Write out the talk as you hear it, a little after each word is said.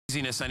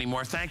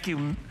Anymore. Thank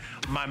you,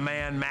 my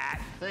man,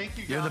 Matt. Thank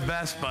you, guys. You're the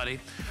best, buddy.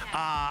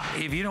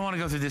 If you don't want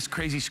to go through this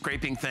crazy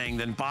scraping thing,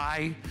 then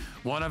buy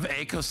one of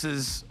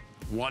Akos's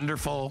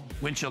wonderful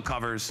windshield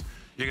covers.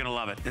 You're going to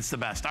love it. It's the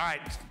best. All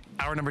right,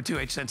 hour number 2,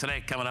 HSN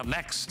Today, coming up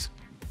next.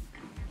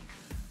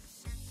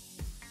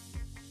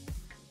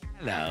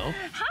 Hello.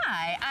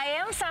 Hi,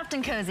 I am soft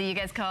and cozy. You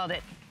guys called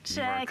it.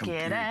 Check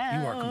it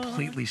out. You are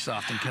completely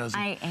soft and cozy.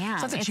 I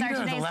am. It's our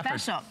today's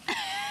special.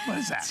 What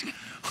is that?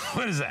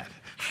 What is that?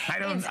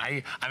 I'm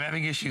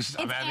having issues.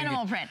 It's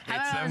animal print.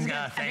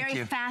 A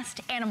very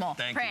fast animal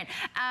print.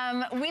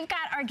 We've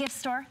got our gift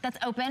store that's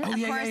open. Oh,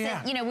 of course,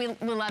 yeah. you know, we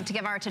love to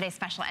give our today's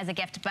special as a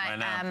gift, but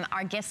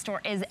our gift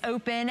store is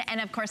open.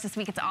 And of course, this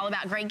week it's all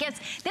about great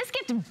gifts. This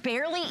gift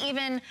barely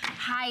even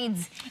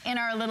hides in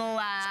our little...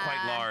 it's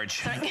quite large.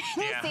 Can you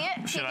see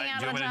it? Sticking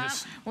out of the top?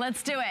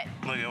 Let's do it.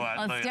 Look at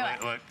what?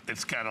 Look.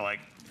 It's kind of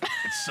like...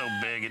 It's so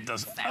big, it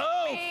doesn't. So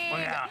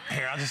look out.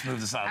 Here, I'll just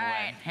move this out of the way. All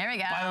right, here we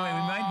go. By the way, we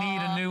might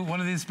need a new one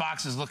of these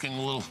boxes looking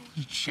a little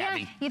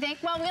shabby. Yeah, you think?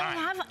 Well, we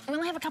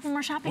only have a couple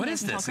more shopping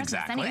days until Christmas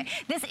exactly? Anyway,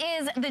 this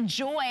is the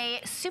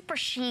Joy Super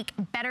Chic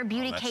Better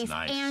Beauty Case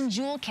and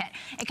Jewel Kit.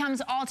 It comes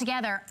all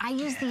together. I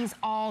use these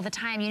all the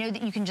time. You know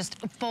that you can just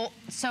put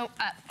so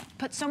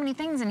many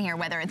things in here,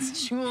 whether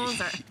it's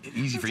jewels or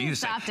easy for you to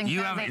say.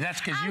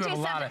 That's because you have a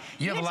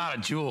lot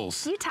of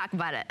jewels. You talk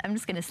about it. I'm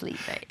just gonna sleep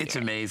right It's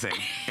here. amazing.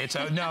 It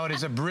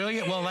is a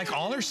brilliant. Well, like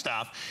all their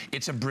stuff,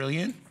 it's a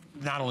brilliant.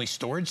 Not only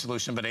storage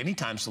solution, but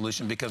anytime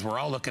solution, because we're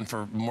all looking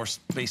for more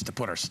space to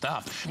put our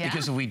stuff. Yeah.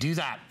 Because if we do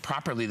that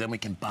properly, then we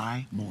can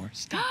buy more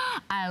stuff.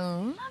 I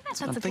love it.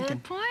 That's a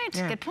good point.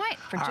 Yeah. Good point.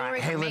 For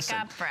jewelry, for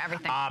makeup, for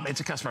everything.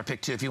 It's a customer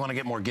pick too. If you want to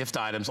get more gift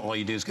items, all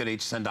you do is go to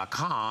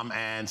hsn.com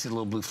and see the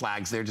little blue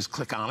flags there. Just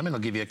click on them and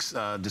it'll give you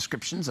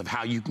descriptions of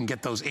how you can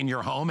get those in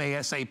your home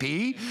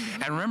ASAP.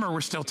 And remember,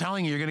 we're still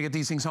telling you you're going to get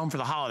these things home for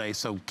the holidays.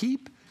 So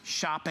keep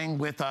shopping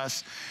with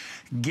us.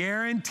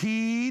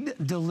 Guaranteed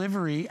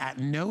delivery at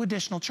no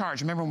additional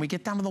charge. Remember, when we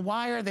get down to the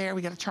wire there,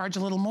 we got to charge a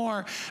little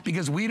more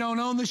because we don't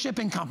own the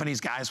shipping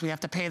companies, guys. We have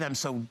to pay them.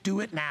 So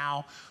do it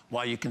now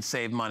while you can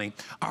save money.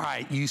 All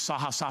right, you saw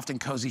how soft and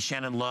cozy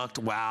Shannon looked.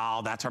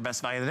 Wow, that's our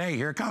best value of the day.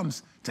 Here it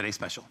comes. Today's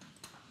special.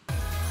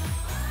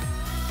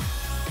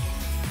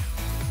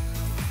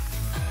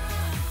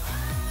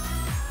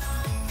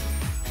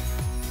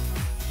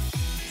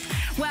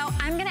 Well,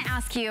 I'm gonna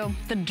ask you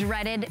the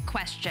dreaded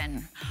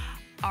question.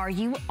 Are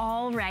you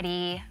all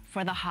ready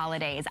for the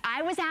holidays?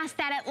 I was asked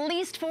that at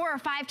least 4 or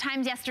 5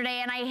 times yesterday,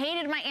 and I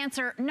hated my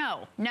answer,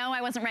 no,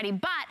 I wasn't ready.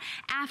 But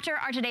after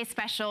our today's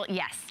special,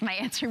 yes, my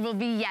answer will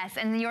be yes,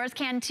 and yours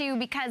can too,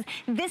 because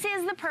this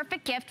is the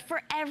perfect gift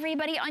for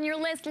everybody on your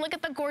list. Look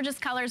at the gorgeous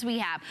colors we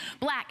have.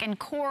 Black and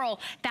coral,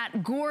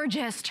 that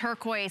gorgeous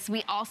turquoise.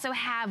 We also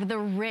have the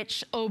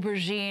rich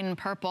aubergine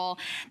purple,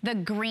 the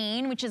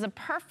green, which is a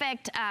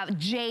perfect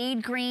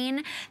jade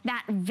green,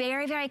 that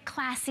very, very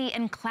classy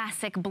and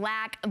classic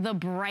black, the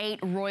bright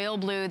royal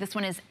blue. This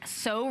one is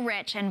so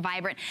rich and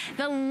vibrant.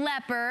 The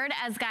leopard,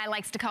 as Guy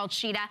likes to call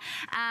cheetah,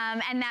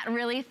 and that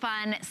really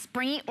fun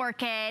springy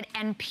orchid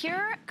and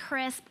pure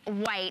crisp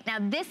white. Now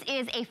this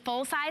is a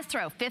full-size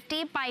throw,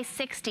 50 by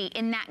 60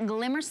 in that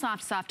glimmer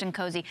soft and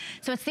cozy.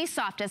 So it's the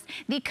softest,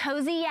 the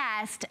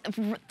coziest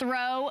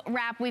throw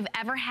wrap we've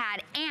ever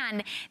had.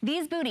 And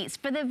these booties,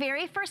 for the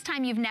very first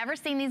time, you've never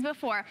seen these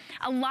before,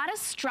 a lot of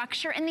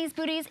structure in these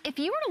booties. If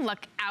you were to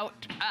look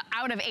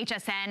out of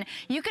HSN,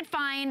 you could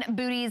find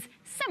booties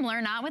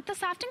similar, not with the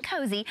soft and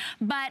cozy,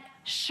 but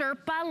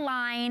Sherpa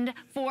lined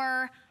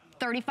for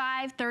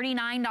 $35,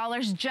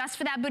 $39 just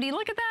for that booty.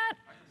 Look at that.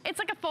 It's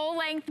like a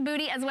full-length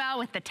booty as well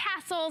with the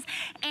tassels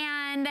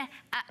and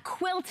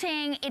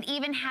quilting. It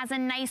even has a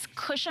nice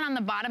cushion on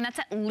the bottom. That's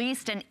at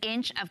least an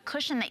inch of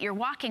cushion that you're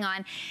walking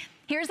on.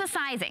 Here's the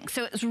sizing.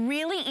 So it's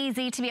really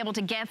easy to be able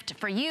to gift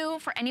for you,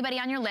 for anybody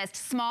on your list.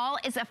 Small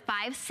is a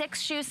 5'6"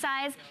 shoe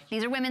size.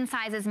 These are women's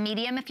sizes.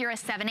 Medium if you're a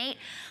 7'8",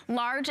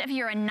 large if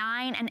you're a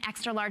 9, and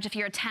extra large if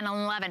you're a 10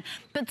 and 11.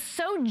 But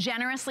so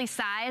generously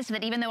sized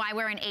that even though I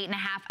wear an 8.5,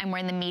 I'm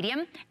wearing the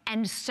medium,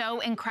 and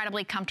so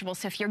incredibly comfortable.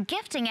 So if you're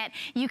gifting it,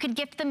 you could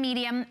gift the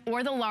medium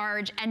or the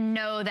large and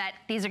know that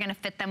these are gonna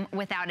fit them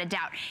without a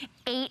doubt.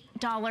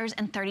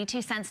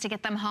 $8.32 to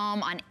get them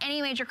home on any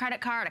major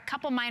credit card, a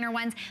couple minor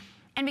ones.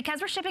 And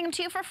because we're shipping them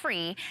to you for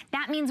free,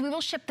 that means we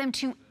will ship them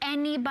to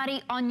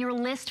anybody on your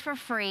list for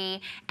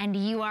free, and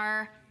you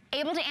are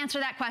able to answer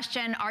that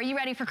question, are you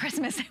ready for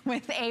Christmas,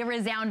 with a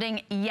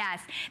resounding yes.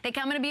 They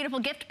come in a beautiful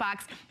gift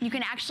box. You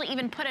can actually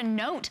even put a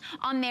note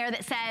on there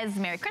that says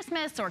Merry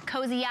Christmas or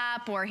Cozy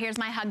Up or Here's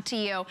My Hug to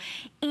You.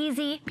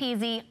 Easy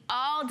peasy,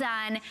 all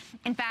done.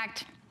 In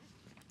fact,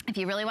 if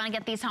you really want to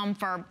get these home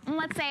for,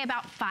 let's say,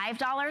 about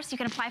 $5, you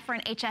can apply for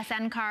an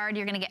HSN card.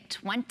 You're going to get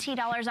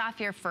 $20 off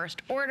your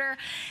first order,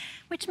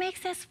 which makes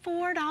this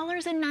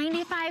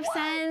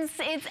 $4.95.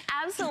 It's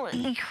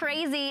absolutely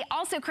crazy.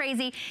 Also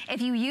crazy,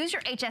 if you use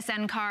your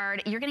HSN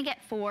card, you're going to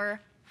get 4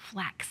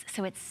 flex.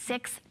 So it's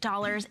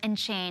 $6 and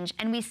change,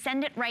 and we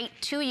send it right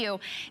to you.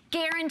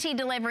 Guaranteed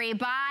delivery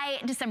by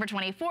December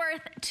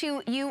 24th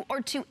to you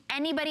or to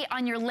anybody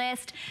on your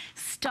list.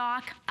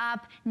 Stock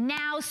up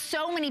now.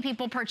 So many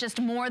people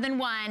purchased more than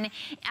one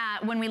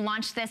when we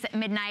launched this at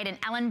midnight, and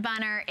Ellen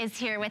Bunner is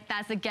here with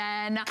us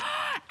again.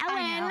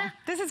 Ellen.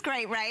 This is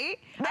great, right?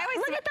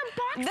 Look at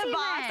the box. The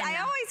box. I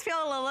always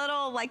feel a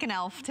little like an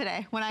elf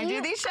today when I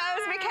do these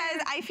shows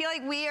because I feel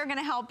like we are going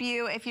to help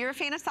you. If you're a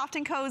fan of Soft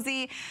and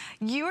Cozy,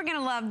 you are going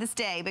to love this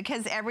day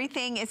because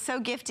everything is so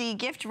gifty,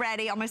 gift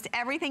ready. Almost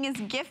everything is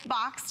gift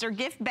boxed or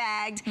gift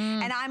bagged.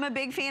 And I'm a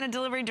big fan of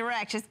Delivery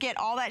Direct. Just get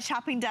all that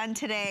shopping done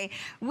today.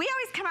 We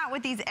always come out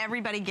with these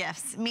everybody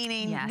gifts,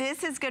 meaning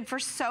this is good for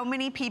so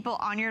many people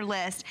on your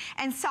list.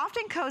 And Soft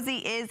and Cozy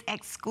is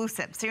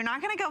exclusive. So you're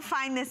not going to go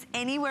find this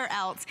anywhere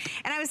else.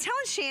 And I was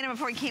telling Shannon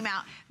before he came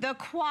out, the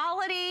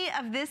quality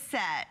of this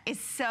set is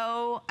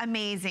so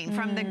amazing.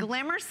 From the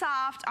Glimmer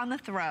Soft on the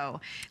throw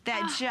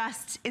that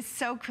just is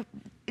so,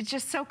 it's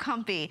just so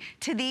comfy,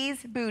 to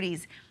these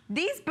booties.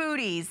 These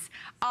booties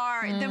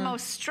are the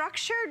most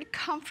structured,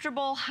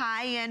 comfortable,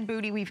 high-end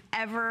booty we've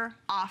ever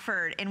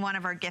offered in one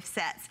of our gift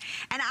sets.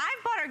 And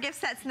I've bought our gift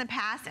sets in the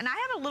past, and I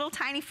have a little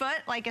tiny foot,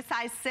 like a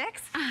size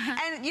 6.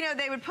 And, you know,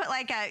 they would put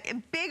like a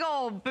big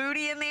old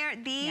booty in there.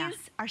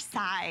 These are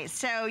size,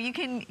 so you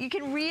can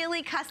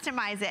really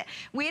customize it.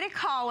 We had a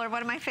caller,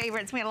 one of my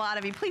favorites. We had a lot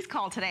of you. Please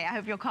call today. I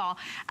hope you'll call.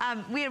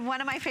 We had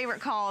one of my favorite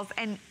calls,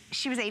 and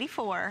she was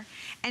 84,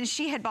 and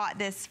she had bought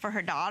this for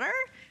her daughter,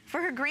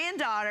 for her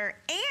granddaughter,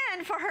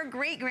 and for her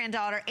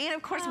great-granddaughter, and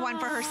of course one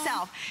for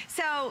herself.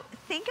 So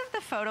think of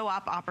the photo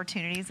op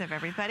opportunities of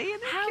everybody.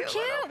 How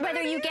cute.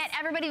 Whether you get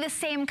everybody the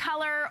same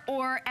color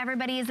or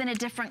everybody is in a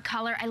different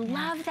color. I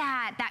love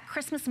that. That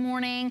Christmas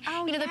morning,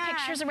 you know, the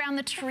pictures around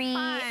the tree.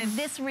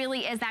 This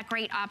really is that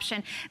great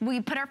option. We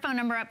put our phone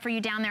number up for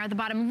you down there at the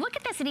bottom. Look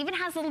at this. It even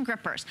has little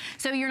grippers.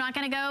 So you're not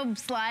going to go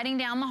sliding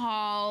down the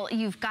hall.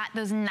 You've got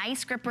those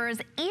nice grippers,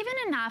 even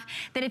enough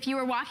that if you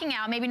were walking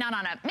out, maybe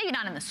not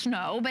in the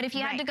snow, but if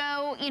you had to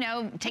go, you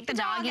know, take the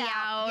doggy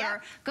out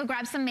or go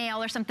grab some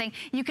mail or something,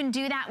 you can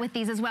do that with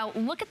these as well.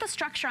 Look at the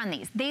structure on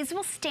these. These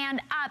will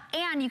stand up,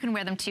 and you can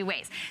wear them 2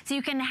 ways. So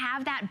you can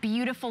have that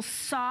beautiful,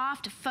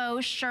 soft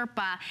faux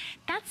Sherpa.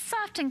 That's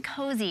Soft and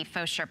Cozy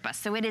faux Sherpa.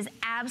 So it is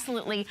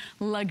absolutely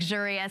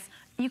luxurious.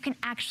 You can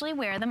actually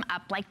wear them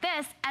up like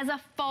this as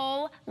a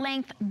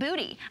full-length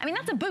booty. I mean,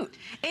 that's a boot.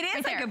 It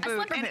is like a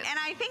boot. And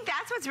I think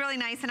that's what's really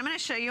nice, and I'm going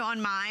to show you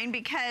on mine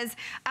because,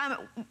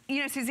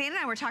 you know, Suzanne and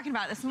I were talking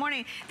about it this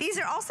morning. These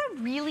are also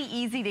really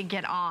easy to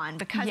get on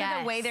because of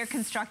the way they're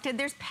constructed.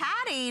 There's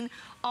padding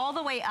all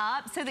the way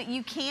up so that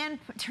you can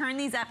turn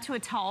these up to a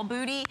tall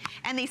booty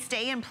and they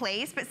stay in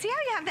place. But see how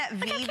you have that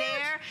V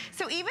there?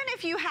 So even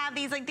if you have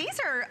these, like these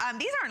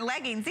aren't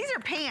leggings, these are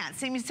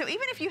pants. And so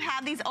even if you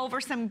have these over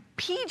some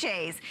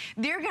PJs,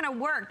 they're gonna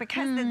work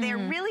because they're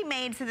really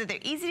made so that they're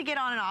easy to get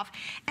on and off.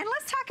 And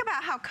let's talk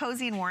about how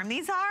cozy and warm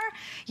these are.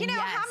 You know,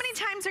 how many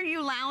times are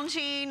you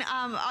lounging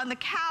on the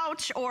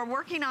couch or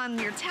working on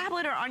your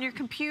tablet or on your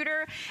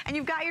computer and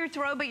you've got your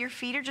throw but your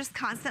feet are just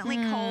constantly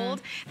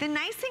cold? The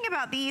nice thing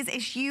about these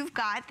is you've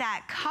got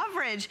that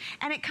coverage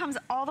and it comes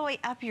all the way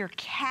up your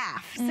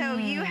calf. So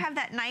you have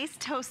that nice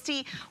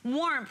toasty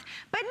warmth,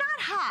 but not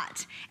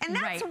hot. And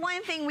that's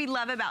one thing we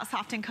love about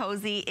Soft and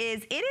Cozy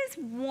is it is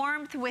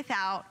warmth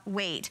without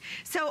weight.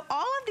 So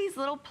all of these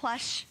little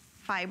plush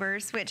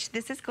fibers, which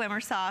this is Glimmer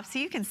Soft, so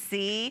you can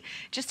see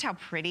just how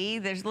pretty.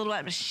 There's a little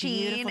bit of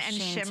sheen and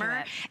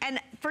shimmer.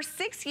 And for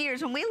 6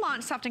 years, when we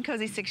launched Soft and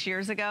Cozy 6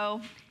 years ago,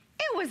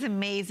 it was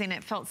amazing.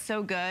 It felt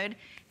so good.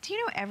 Do you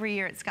know every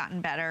year it's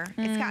gotten better?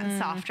 It's gotten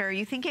softer.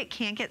 You think it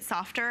can't get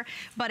softer,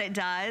 but it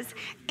does.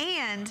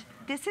 And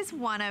this is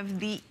one of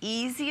the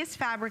easiest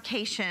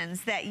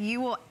fabrications that you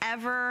will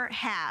ever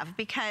have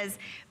because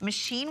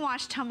machine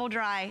wash, tumble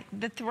dry,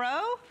 the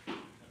throw,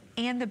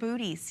 and the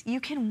booties. You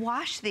can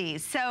wash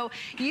these. So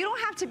you don't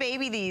have to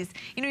baby these.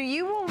 You know,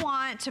 you will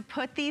want to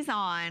put these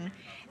on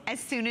as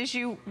soon as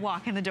you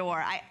walk in the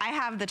door. I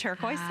have the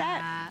turquoise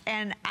set,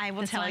 and I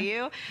will tell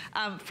you,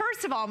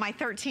 first of all, my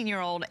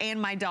 13-year-old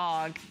and my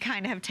dog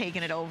kind of have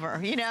taken it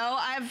over. You know,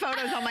 I have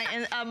photos on my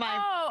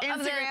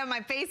Instagram,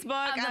 my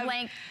Facebook.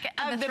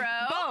 Of the throw?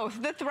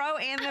 Both, the throw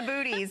and the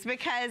booties,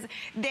 because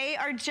they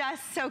are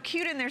just so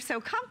cute and they're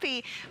so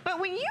comfy. But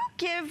when you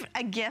give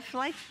a gift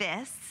like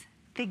this,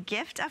 the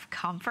gift of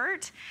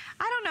comfort.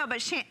 I don't know,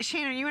 but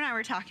Shannon, you and I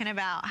were talking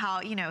about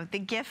how, you know, the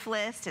gift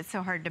list is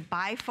so hard to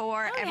buy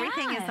for.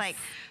 Everything is like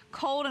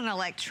cold and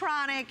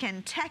electronic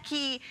and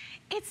techie.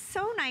 It's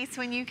so nice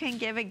when you can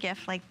give a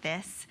gift like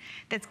this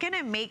that's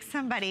gonna make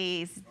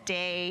somebody's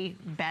day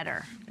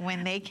better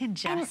when they can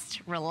just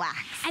relax.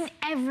 And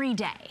every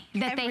day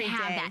that they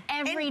have that.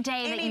 Every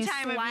day that you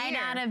slide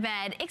out of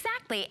bed.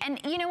 Exactly. And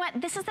you know what?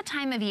 This is the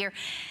time of year.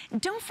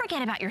 Don't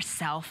forget about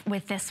yourself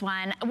with this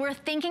one. We're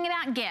thinking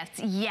about gifts,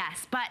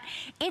 yes, but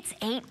it's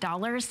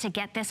 $8 to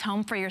get this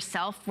home for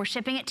yourself. We're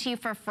shipping it to you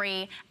for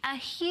free. A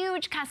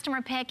huge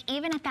customer pick,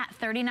 even at that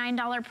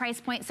 $39 price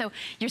point. So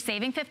you're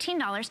saving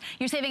 $15.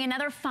 You're saving another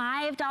another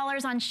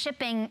 $5 on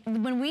shipping.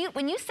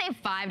 When you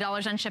save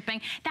 $5 on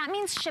shipping, that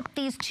means ship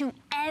these to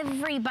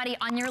everybody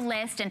on your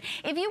list. And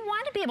if you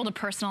want to be able to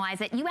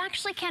personalize it, you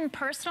actually can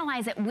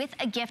personalize it with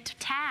a gift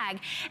tag,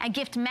 a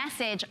gift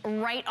message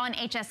right on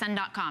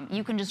hsn.com.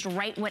 You can just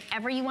write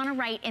whatever you want to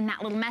write in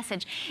that little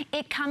message.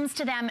 It comes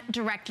to them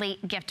directly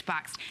gift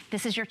boxed.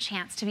 This is your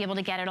chance to be able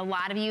to get it. A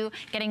lot of you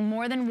getting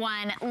more than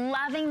one,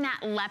 loving that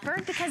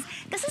leopard, because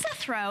this is a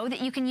throw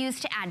that you can use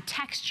to add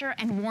texture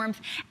and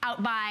warmth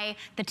out by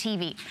the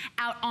TV,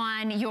 out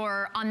on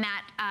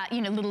that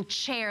you know, little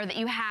chair that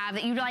you have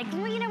that you're like,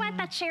 well, you know what,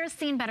 that chair's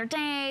seen better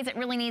days. It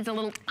really needs a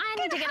little, I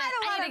need to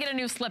get a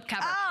new slip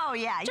cover. Oh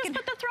yeah. Just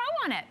put the throw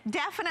on it.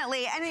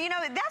 Definitely. And you know,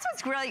 that's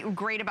what's really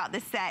great about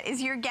this set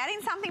is you're getting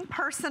something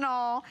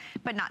personal,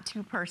 but not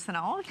too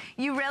personal.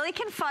 You really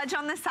can fudge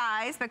on the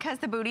size because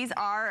the booties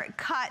are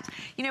cut,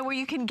 you know, where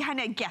you can kind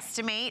of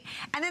guesstimate.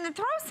 And then the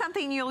throw is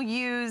something you'll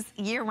use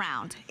year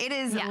round. It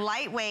is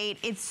lightweight,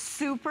 it's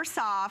super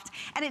soft,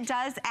 and it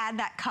does add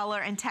that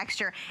color and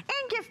texture.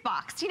 And gift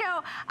boxed. You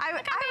know, I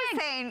was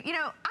saying, you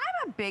know,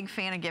 I'm a big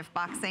fan of gift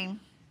boxing.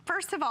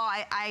 First of all,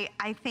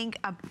 I think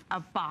a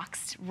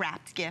boxed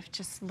wrapped gift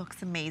just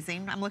looks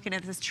amazing. I'm looking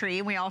at this tree,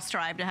 and we all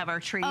strive to have our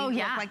tree look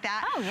like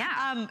that. Oh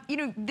yeah. You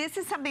know, this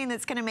is something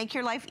that's going to make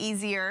your life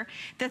easier.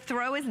 The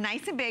throw is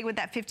nice and big with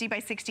that 50 by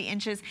 60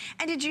 inches.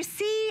 And did you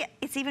see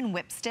it's even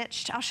whip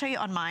stitched? I'll show you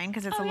on mine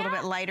because it's a little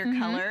bit lighter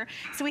color.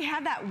 So we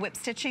have that whip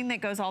stitching that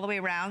goes all the way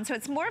around. So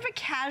it's more of a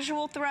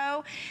casual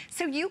throw.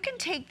 So you can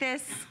take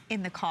this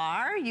in the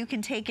car. You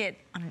can take it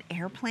on an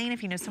airplane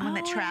if you know someone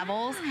that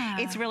travels.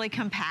 It's really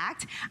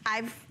compact.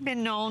 I've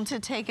been known to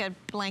take a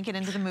blanket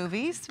into the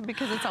movies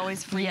because it's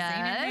always freezing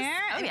in there.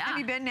 Have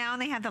you been now?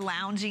 And they have the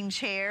lounging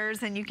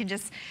chairs, and you can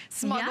just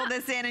smuggle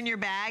this in your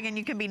bag, and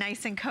you can be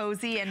nice and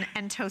cozy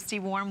and toasty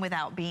warm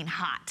without being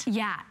hot.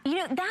 Yeah, you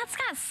know, that's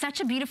got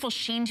such a beautiful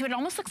sheen to it. It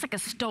almost looks like a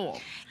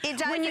stole. It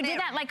does. When you did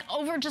that, like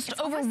over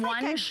one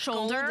like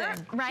shoulder,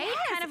 golden. right?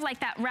 Yes. Kind of like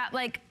that wrap,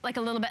 like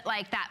a little bit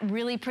like that.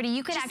 Really pretty.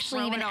 You could just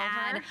actually even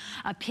add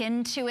a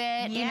pin to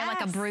it. You know,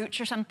 like a brooch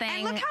or something.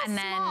 And look how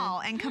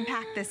small and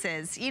compact this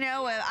is. You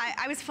know,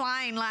 I was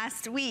flying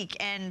last week,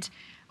 and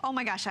oh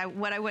my gosh,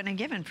 what I wouldn't have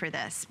given for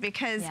this,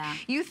 because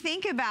you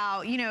think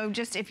about, you know,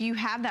 just if you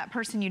have that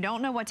person you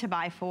don't know what to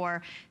buy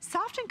for,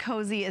 soft and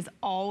cozy is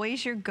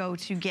always your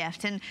go-to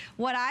gift. And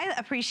what I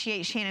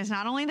appreciate, Shannon, is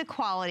not only the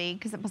quality,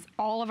 because it was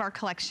all of our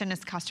collection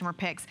is customer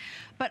picks,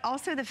 but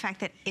also the fact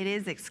that it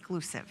is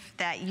exclusive,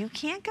 that you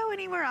can't go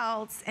anywhere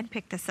else and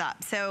pick this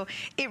up. So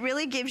it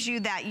really gives you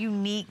that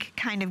unique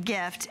kind of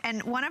gift.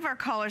 And one of our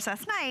callers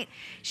last night,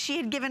 she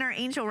had given her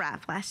angel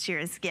wrap last year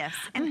as gifts.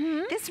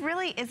 And this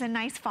really is a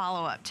nice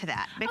follow-up to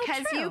that,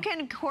 because you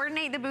can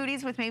coordinate the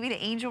booties with maybe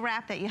the angel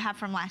wrap that you have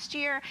from last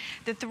year,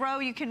 the throw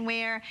you can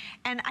wear,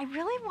 and I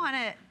really want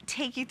to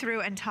take you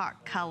through and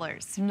talk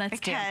colors.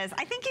 Because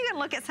I think you can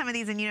look at some of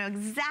these and you know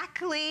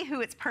exactly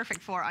who it's perfect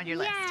for on your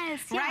list.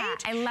 Right?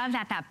 I love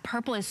that. That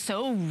purple is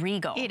so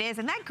regal. It is.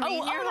 And that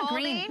green you're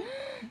holding,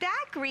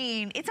 that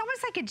green, it's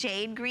almost like a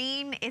jade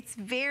green. It's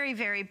very,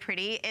 very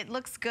pretty. It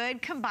looks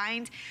good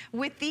combined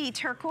with the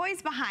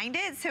turquoise behind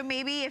it. So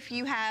maybe if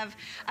you have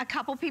a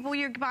couple people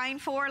you're buying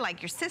for,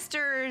 like your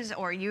sisters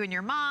or you and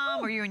your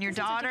mom or you and your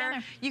daughter,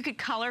 you could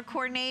color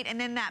coordinate. And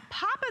then that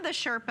pop of the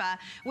Sherpa,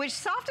 which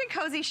Soft and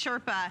Cozy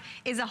Sherpa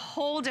is a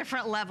whole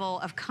different level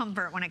of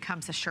comfort when it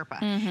comes to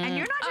Sherpa. And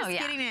you're not just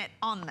getting it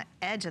on the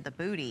edge of the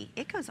booty.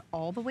 It goes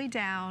all the way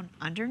down,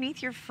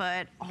 underneath your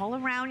foot, all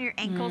around your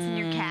ankles and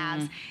your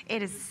calves.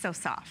 It is so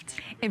soft.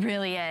 It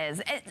really is.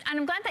 And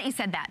I'm glad that you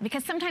said that,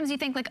 because sometimes you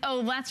think like,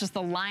 oh, that's just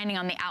the lining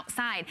on the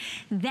outside.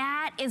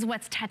 That is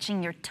what's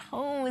touching your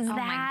toes.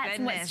 That's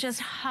what's just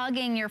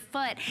hugging your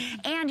foot.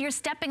 And you're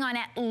stepping on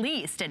at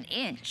least an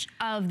inch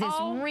of this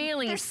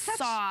really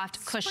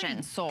soft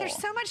cushion sole. There's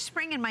so much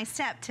spring in my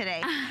step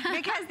today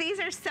because these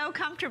are so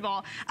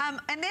comfortable. And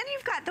then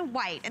you've got the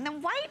white. And the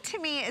white to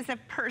me is a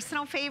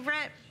personal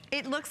favorite.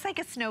 It looks like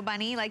a snow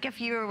bunny, like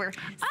if you were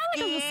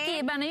skiing. Like a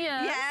ski bunny,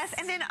 yes.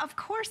 And then, of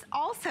course,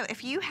 also,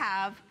 if you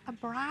have a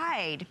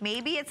bride,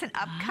 maybe it's an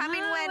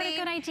upcoming wedding. What a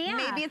good idea.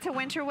 Maybe it's a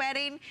winter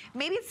wedding.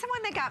 Maybe it's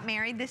someone that got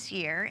married this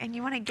year, and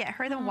you want to get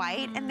her the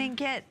white, and then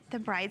get the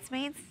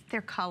bridesmaids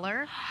their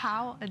color.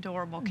 How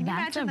adorable. Can you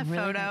imagine the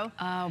photo?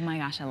 Oh, my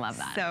gosh, I love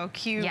that. So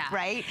cute,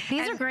 right?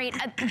 These are great.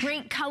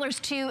 Great colors,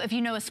 too, if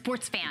you know a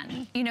sports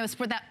fan. You know, a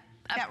sport that,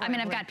 I mean,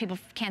 I've got people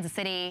from Kansas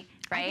City,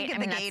 right? I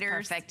mean, the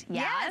Gators. That's perfect.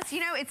 Yes,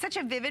 you know, it's such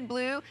a vivid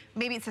blue.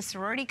 Maybe it's a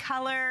sorority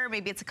color.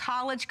 Maybe it's a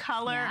college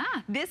color.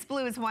 This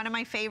blue is one of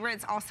my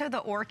favorites. Also, the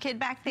orchid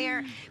back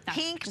there.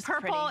 Pink,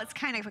 purple. It's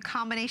kind of a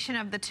combination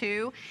of the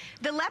two.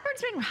 The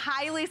leopard's been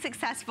highly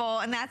successful,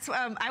 and that's,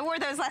 I wore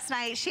those last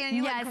night. Shannon,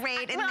 you look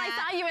great in that.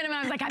 I saw you in them, and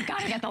I was like, I've got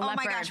to get the leopard.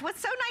 Oh my gosh,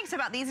 what's so nice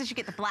about these is you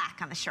get the black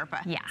on the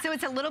Sherpa. So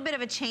it's a little bit of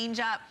a change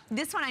up.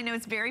 This one I know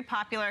is very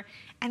popular.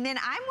 And then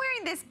I'm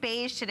wearing this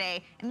beige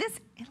today, and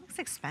this It looks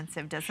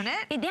expensive, doesn't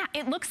it? Yeah,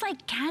 it looks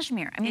like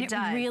cashmere. I mean, it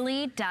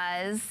really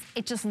does.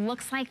 It just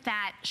looks like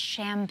that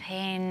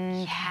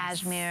champagne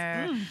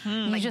cashmere. You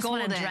like just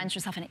want golden. to drench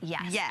yourself in it.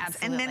 Yes,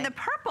 absolutely. And then the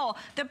purple.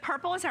 The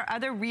purple is our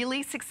other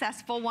really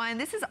successful one.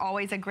 This is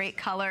always a great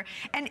color.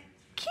 And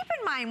keep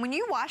in mind, when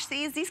you wash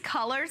these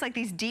colors, like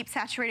these deep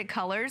saturated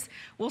colors,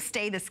 will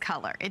stay this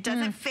color. It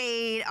doesn't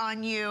fade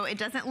on you. It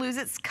doesn't lose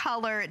its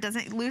color. It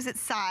doesn't lose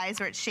its size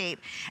or its shape.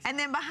 And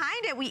then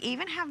behind it, we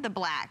even have the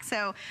black.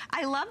 So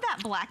I love that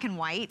black and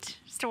white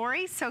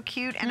story. So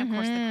cute. And of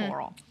course, the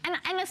coral.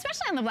 And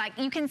especially on the black,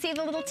 you can see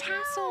the little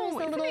tassels,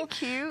 the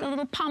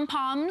little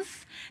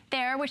pom-poms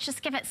there, which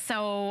just give it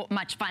so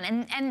much fun.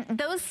 And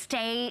those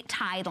stay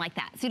tied like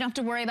that. So you don't have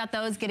to worry about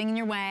those getting in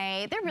your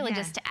way. They're really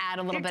just to add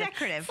a little bit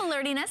decorative. of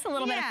flirtiness, a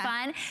little bit of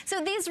fun.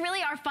 So these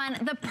really are fun.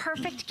 The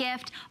perfect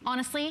gift,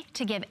 honestly,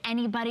 to give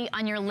anybody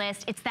on your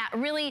list. It's that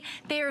really,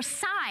 they're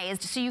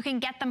sized so you can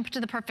get them to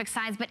the perfect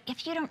size. But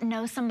if you don't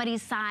know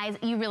somebody's size,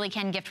 you really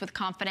can gift with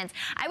confidence.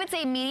 I would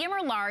say medium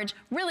or large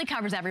really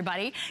covers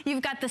everybody.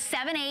 You've got the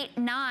 7, 8,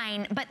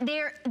 9, but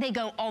they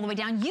go all the way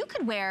down. You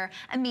could wear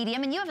a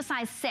medium and you have a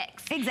size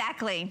 6.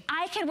 Exactly.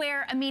 I could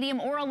wear a medium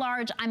or a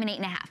large. I'm an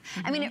 8.5.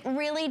 I mean, it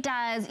really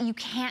does. You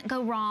can't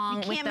go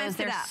wrong with those.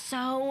 They're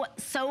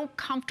so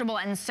comfortable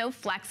and so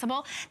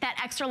flexible. That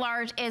extra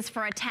large is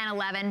for a 10,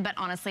 11, but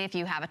honestly, if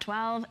you have a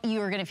 12,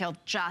 you are gonna feel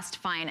just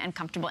fine and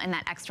comfortable in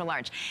that extra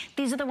large.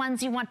 These are the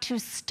ones you want to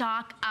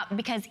stock up,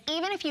 because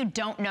even if you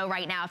don't know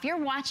right now, if you're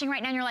watching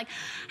right now and you're like,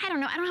 I don't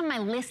know, I don't have my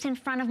list in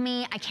front of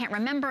me, I can't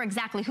remember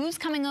exactly who's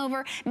coming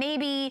over,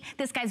 maybe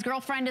this guy's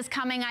girlfriend is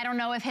coming, I don't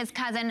know if his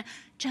cousin,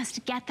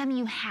 just get them,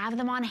 you have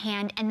them on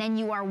hand, and then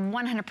you are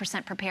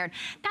 100% prepared.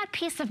 That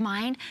peace of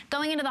mind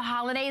going into the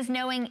holidays,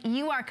 knowing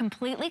you are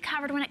completely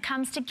covered when it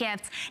comes to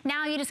gifts.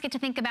 Now you just get to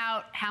think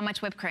about how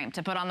much whipped cream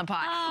to put on the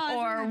pot,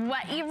 or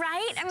what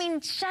right? I mean,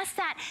 just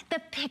that,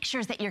 the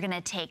pictures that you're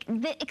gonna take,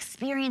 the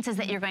experiences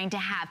that you're going to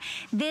have.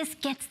 This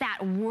gets that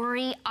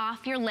worry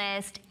off your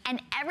list,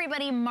 and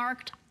everybody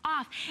marked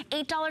off.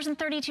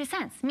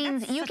 $8.32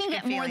 means you can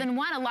get more than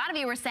one. A lot of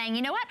you were saying,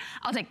 you know what?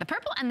 I'll take the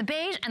purple and the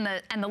beige and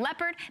the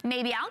leopard.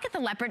 Maybe I'll get the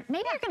leopard.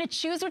 Maybe you're going to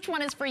choose which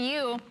one is for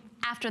you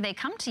after they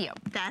come to you.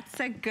 That's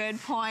a good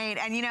point.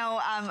 And you know,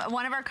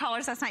 one of our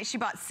callers last night, she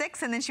bought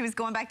 6 and then she was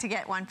going back to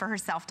get one for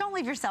herself. Don't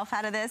leave yourself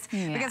out of this,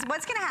 because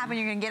what's gonna happen,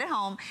 you're gonna get it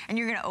home and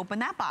you're gonna open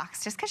that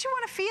box just because you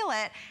wanna feel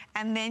it,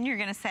 and then you're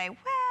gonna say,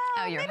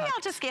 well, maybe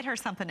I'll just get her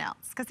something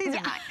else, because these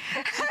are nice.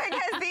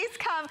 Because these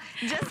come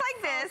just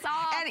like this.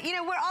 And you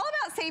know, we're all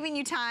about saving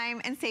you time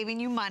and saving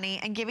you money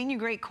and giving you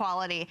great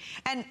quality.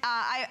 And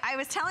I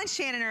was telling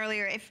Shannon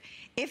earlier,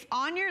 if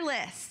on your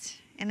list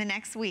in the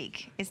next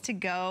week is to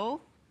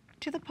go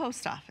to the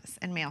post office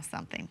and mail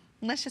something.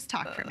 Let's just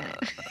talk for a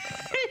minute.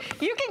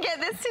 You can get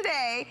this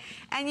today,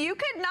 and you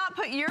could not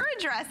put your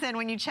address in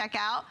when you check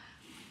out.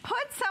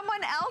 Put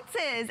someone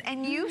else's,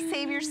 and you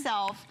save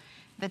yourself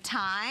the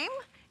time,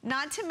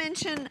 not to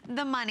mention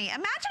the money.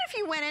 Imagine if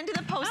you went into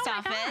the post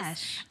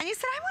office and you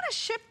said, I want to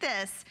ship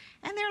this.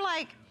 And they're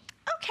like,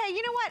 okay,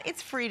 you know what?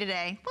 It's free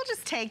today. We'll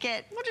just take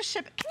it. We'll just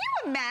ship it. Can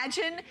you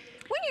imagine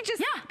when you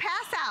just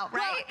pass out,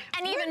 right? Well,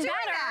 and even better,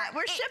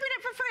 we're shipping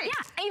it for free.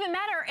 Yeah, even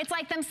better, it's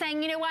like them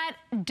saying, you know what?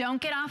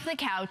 Don't get off the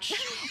couch.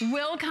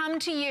 We'll come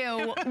to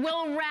you.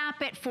 We'll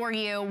wrap it for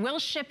you. We'll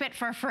ship it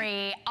for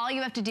free. All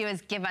you have to do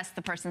is give us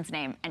the person's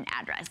name and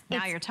address.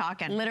 Now you're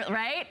talking. Literally,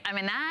 right? I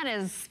mean, that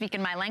is speaking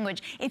my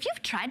language. If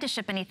you've tried to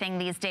ship anything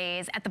these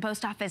days at the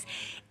post office,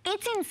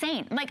 it's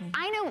insane. Like,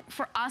 I know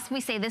for us, we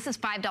say this is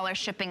 $5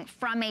 shipping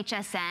from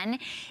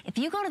HSN. If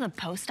you go to the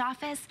post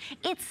office,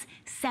 it's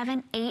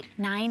 $7, $8,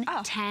 $9,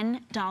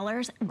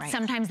 $10.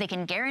 Sometimes they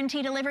can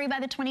guarantee delivery by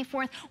the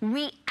 24th.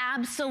 We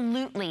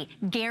absolutely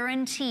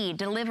guarantee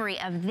delivery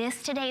of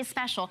this today's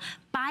special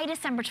by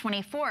December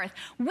 24th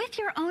with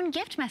your own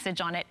gift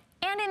message on it.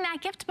 And in that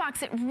gift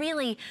box, it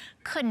really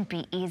couldn't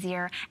be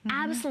easier.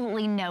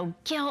 Absolutely no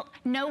guilt,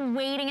 no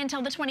waiting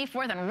until the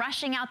 24th and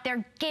rushing out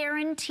there.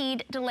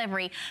 Guaranteed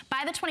delivery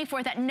by the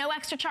 24th at no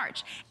extra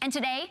charge. And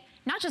today,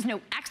 not just no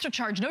extra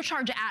charge, no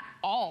charge at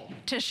all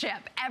to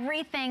ship.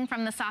 Everything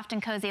from the soft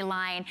and cozy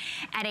line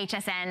at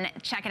HSN.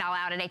 Check it all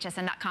out at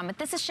hsn.com. But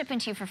this is shipping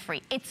to you for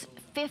free. It's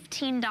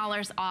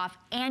 $15 off,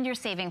 and you're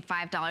saving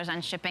 $5 on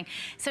shipping.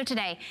 So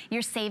today,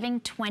 you're saving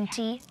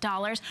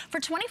 $20 for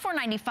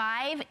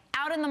 $24.95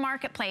 out in the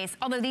marketplace.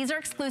 Although these are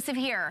exclusive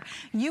here,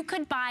 you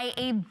could buy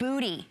a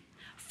booty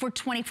for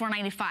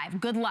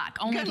 $24.95. Good luck.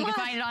 Only if you can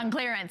find it on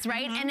clearance,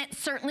 right? And it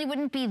certainly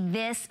wouldn't be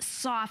this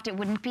soft. It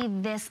wouldn't be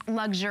this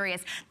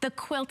luxurious. The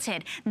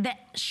quilted, the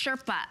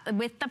Sherpa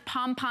with the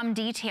pom-pom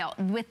detail,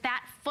 with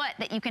that foot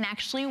that you can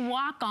actually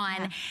walk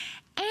on,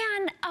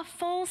 and a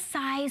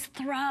full-size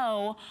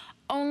throw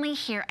only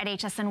here at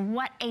HSN.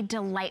 What a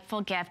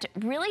delightful gift. It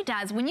really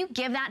does. When you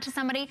give that to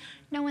somebody,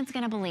 no one's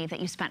gonna believe that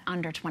you spent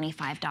under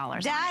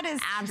 $25. That is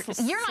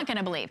absolutely. You're not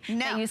gonna believe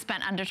that you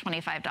spent under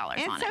 $25 on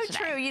it today. It's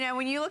so true. You know,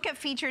 when you look at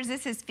features,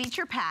 this is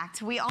feature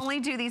packed. We only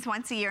do these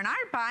once a year, and our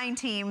buying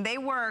team, they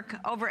work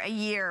over a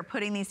year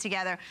putting these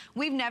together.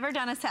 We've never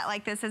done a set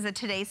like this as a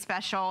today's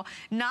special.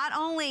 Not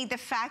only the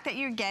fact that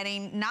you're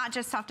getting not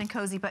just soft and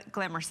cozy, but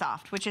Glimmer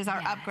Soft, which is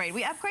our upgrade.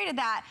 We upgraded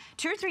that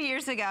 2 or 3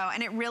 years ago,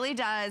 and it really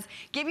does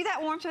give you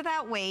that warmth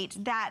without weight,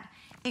 that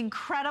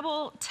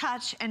incredible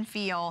touch and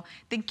feel.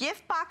 The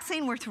gift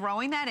boxing, we're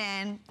throwing that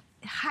in.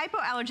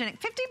 Hypoallergenic,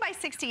 50 by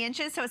 60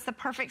 inches, so it's the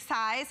perfect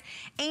size,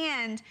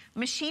 and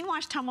machine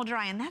wash, tumble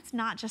dry, and that's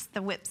not just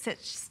the whip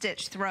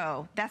stitch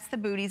throw. That's the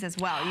booties as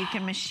well. You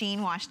can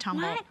machine wash,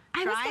 tumble dry.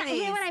 You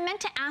know what, I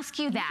meant to ask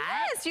you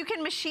that. Yes, you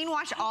can machine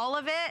wash all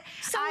of it.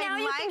 So now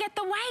you can get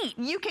the white.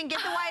 You can get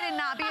the white and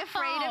not be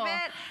afraid of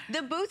it.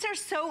 The boots are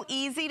so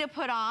easy to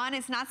put on.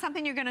 It's not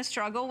something you're gonna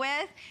struggle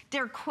with.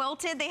 They're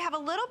quilted. They have a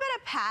little bit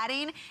of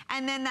padding,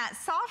 and then that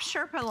soft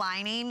Sherpa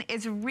lining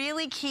is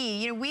really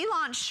key. You know, we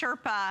launched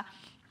Sherpa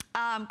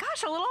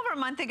gosh, a little over a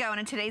month ago in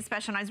a Today's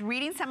Special, and I was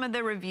reading some of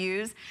the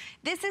reviews.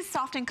 This is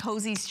Soft and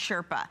Cozy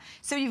Sherpa.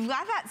 So you've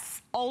got that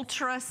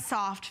ultra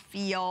soft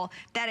feel,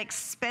 that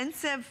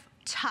expensive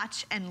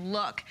touch and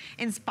look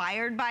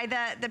inspired by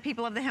the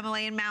people of the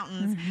Himalayan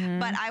mountains.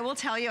 But I will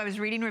tell you, I was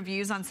reading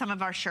reviews on some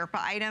of our Sherpa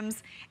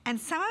items, and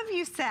some of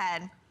you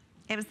said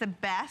it was the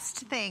best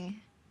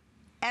thing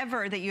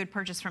ever that you would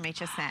purchase from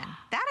HSN.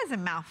 That is a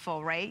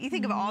mouthful, right? You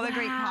think of all the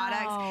great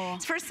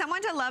products. For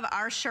someone to love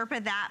our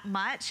Sherpa that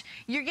much,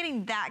 you're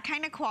getting that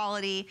kind of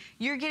quality.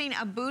 You're getting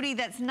a booty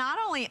that's not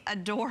only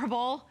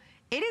adorable,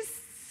 it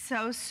is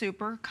so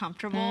super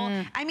comfortable.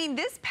 I mean,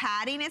 this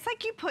padding, it's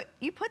like you put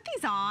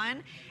these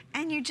on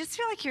and you just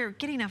feel like you're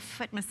getting a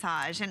foot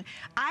massage. And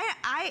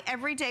I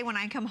every day when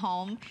I come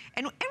home,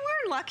 and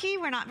we're lucky,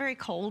 we're not very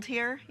cold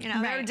here. You know,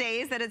 there are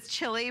days that it's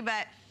chilly,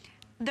 but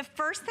the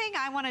first thing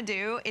I want to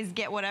do is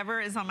get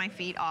whatever is on my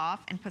feet off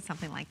and put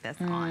something like this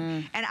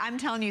on. And I'm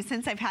telling you,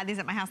 since I've had these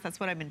at my house, that's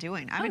what I've been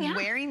doing. I've been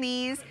wearing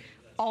these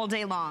all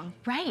day long.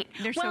 Right.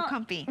 They're so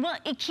comfy. Well,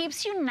 it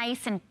keeps you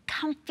nice and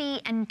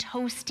comfy and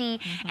toasty.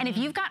 And if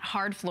you've got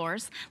hard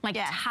floors, like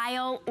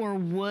tile or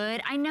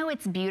wood, I know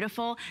it's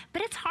beautiful,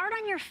 but it's hard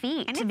on your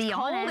feet, and to be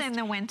honest. It's cold in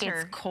the winter.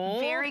 It's cold.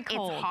 Very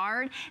cold. It's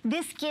hard.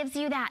 This gives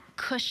you that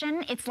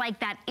cushion. It's like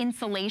that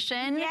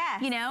insulation.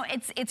 Yes. You know,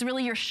 it's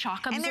really your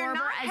shock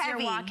absorber as you're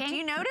walking. Do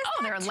you notice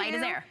that they're light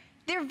as air.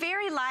 They're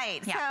very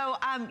light. So,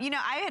 you know,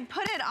 I had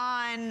put it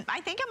on,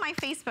 I think on my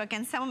Facebook,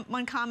 and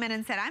someone commented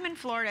and said, I'm in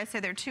Florida, so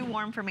they're too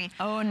warm for me.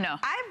 Oh, no.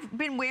 I've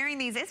been wearing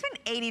these. It's been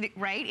 80,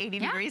 right? 80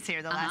 degrees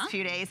here the last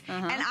few days.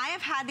 And I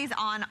have had these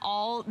on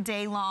all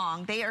day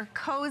long. They are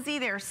cozy,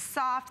 they're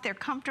soft, they're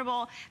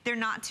comfortable, they're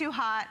not too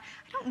hot.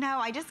 I don't know,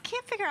 I just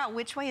can't figure out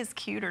which way is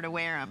cuter to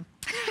wear them.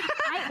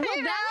 I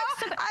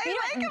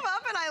like them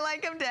up and I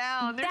like them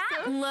down. They're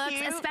so looks,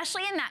 cute.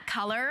 Especially in that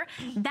color,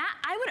 that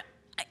I would,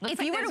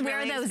 if you were to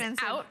wear those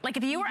out, like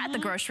if you were at the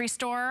grocery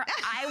store,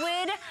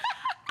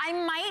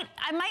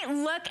 I might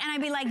look and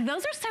I'd be like,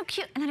 those are so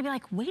cute. And then I'd be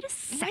like, wait a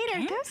second. Wait,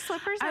 are those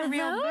slippers are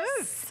real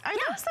boots? Are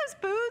those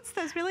boots?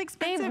 Those really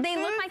expensive boots?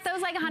 They look like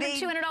those like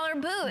 $100,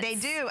 $200 boots. They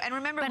do. And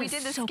remember, we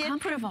did the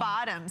skid-proof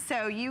bottom.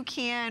 So you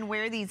can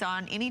wear these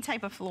on any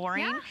type of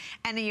flooring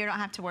and you don't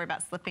have to worry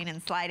about slipping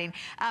and sliding.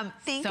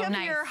 Think of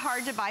your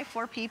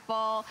hard-to-buy-for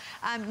people.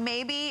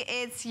 Maybe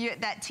it's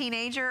that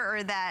teenager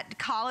or that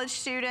college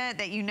student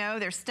that you know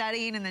they're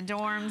studying in the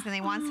dorms and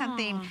they want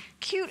something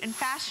cute and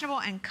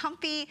fashionable and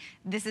comfy.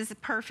 This is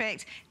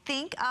perfect.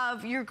 Think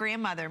of your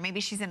grandmother. Maybe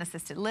she's in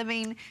assisted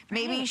living.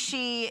 Maybe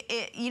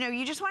you know,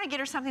 you just want to get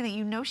her something that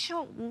you know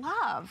she'll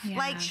love.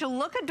 Like, she'll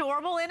look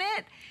adorable in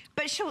it,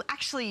 but she'll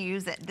actually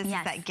use it. This is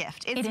that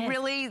gift. It's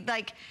really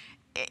like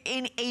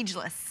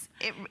ageless.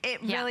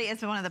 It really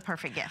is one of the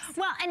perfect gifts.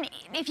 Well, and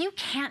if you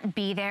can't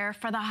be there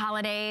for the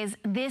holidays,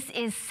 this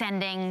is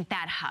sending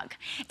that hug.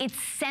 It's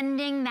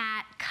sending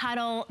that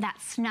cuddle,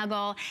 that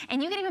snuggle,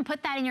 and you can even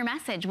put that in your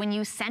message when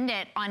you send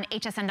it on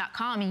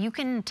hsn.com. You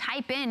can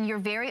type in your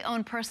very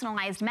own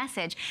personalized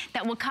message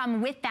that will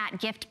come with that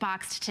gift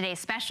box Today's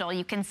Special.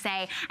 You can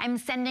say, I'm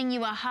sending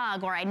you a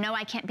hug, or I know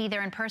I can't be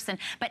there in person,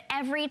 but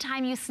every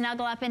time you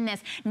snuggle up in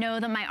this,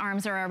 know that my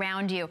arms are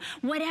around you.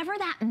 Whatever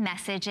that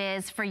message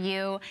is for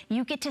you,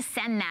 you get to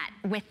send that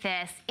with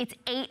this. It's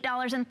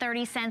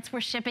 $8.30.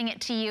 We're shipping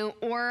it to you,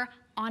 or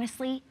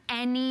honestly,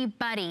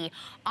 anybody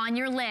on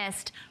your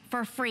list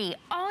for free.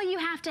 All you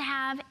have to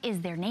have is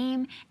their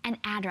name and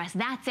address.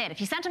 That's it. If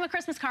you sent them a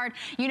Christmas card,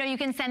 you know you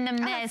can send them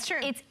this. That's true.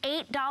 It's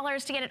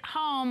 $8 to get it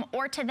home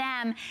or to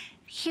them.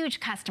 Huge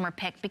customer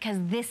pick because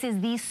this is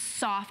the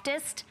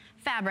softest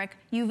fabric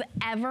you've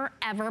ever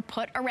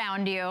put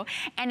around you.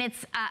 And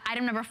it's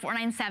item number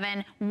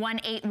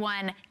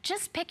 497181.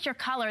 Just pick your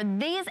color.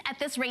 These, at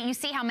this rate, you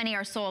see how many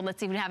are sold. Let's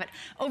see if we have it.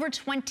 Over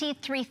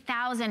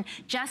 23,000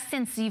 just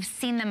since you've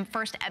seen them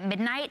first at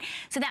midnight.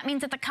 So that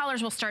means that the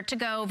colors will start to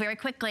go very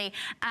quickly.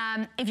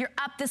 If you're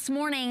up this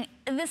morning,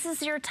 this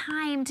is your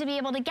time to be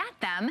able to get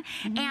them.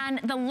 And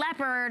the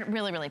leopard,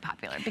 really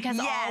popular, because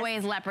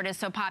always leopard is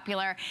so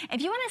popular.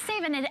 If you want to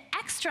save an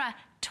extra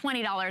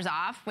 $20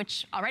 off,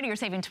 which already you're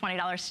saving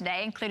 $20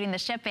 today, including the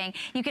shipping,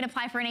 you can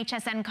apply for an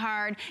HSN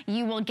card.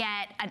 You will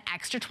get an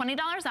extra $20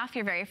 off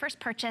your very first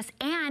purchase,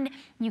 and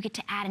you get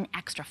to add an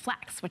extra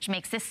flex, which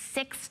makes this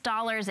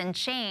 $6 and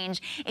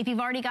change. If you've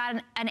already got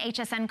an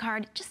HSN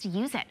card, just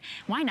use it.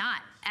 Why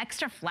not?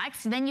 Extra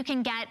flex, then you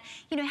can get,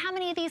 you know, how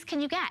many of these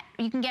can you get?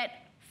 You can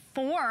get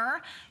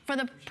 4 for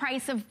the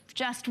price of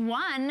just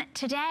 1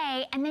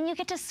 today, and then you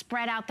get to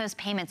spread out those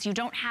payments. You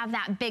don't have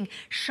that big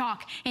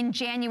shock in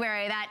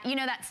January, that, you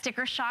know, that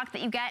sticker shock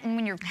that you get, and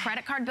when your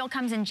credit card bill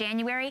comes in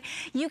January,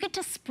 you get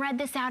to spread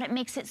this out. It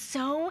makes it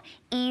so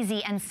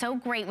easy and so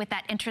great with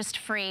that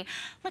interest-free.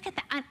 Look at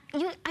that.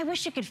 I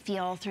wish you could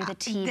feel through the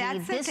TV.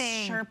 That's the this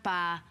thing.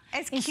 Sherpa.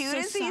 As cute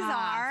as these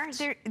are,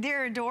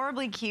 they're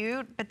adorably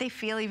cute, but they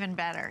feel even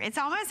better. It's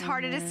almost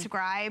hard to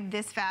describe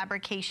this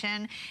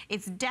fabrication.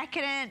 It's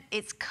decadent,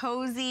 it's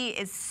cozy,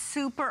 it's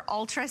super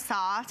ultra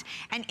soft,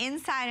 and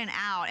inside and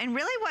out. And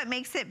really what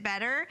makes it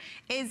better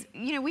is,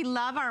 you know, we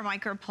love our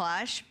micro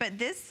plush, but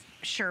this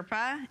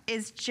Sherpa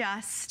is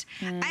just,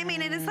 I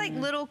mean, it is like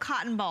little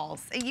cotton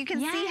balls. You can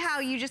see how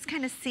you just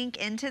kind of sink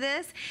into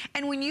this.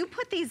 And when you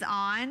put these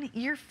on,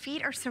 your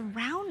feet are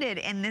surrounded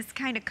in this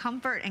kind of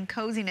comfort and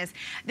coziness.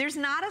 There's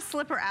not a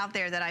slipper out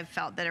there that I've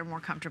felt that are more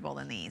comfortable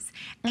than these.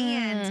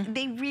 And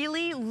they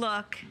really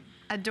look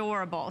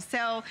adorable.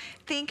 So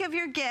think of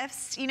your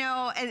gifts, you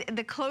know,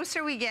 the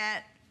closer we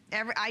get.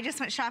 I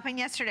just went shopping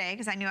yesterday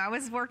because I knew I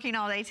was working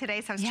all day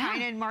today, so I was trying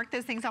to mark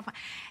those things off.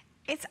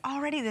 It's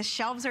already, the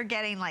shelves are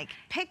getting like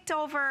picked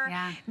over.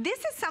 This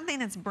is something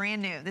that's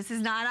brand new. This is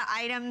not an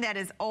item that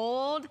is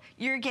old.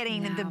 You're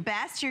getting the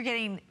best. You're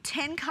getting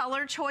 10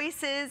 color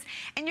choices,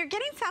 and you're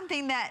getting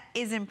something that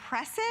is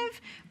impressive,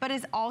 but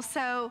is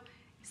also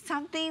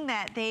something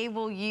that they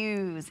will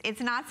use.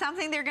 It's not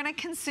something they're going to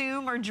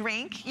consume or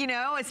drink, you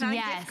know. It's not a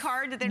gift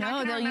card that they're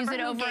not going to remember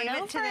who gave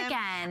it to them.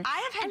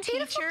 I have had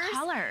teachers,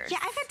 I've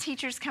had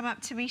teachers come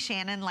up to me,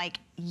 Shannon, like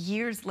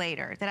years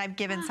later, that I've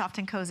given Soft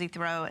and Cozy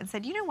Throw and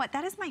said, you know what,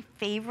 that is my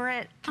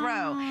favorite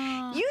throw.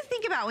 You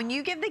think about when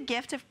you give the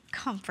gift of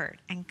comfort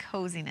and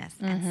coziness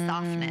and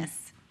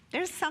softness,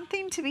 there's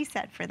something to be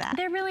said for that.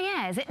 There really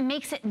is. It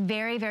makes it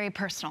very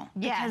personal,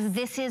 because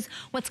this is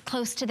what's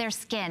close to their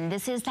skin.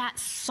 This is that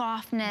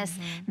softness,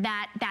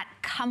 that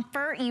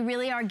comfort. You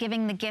really are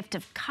giving the gift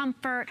of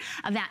comfort,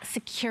 of that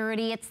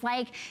security. It's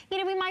like, you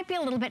know, we might be a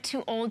little bit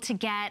too old to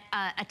get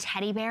a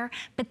teddy bear,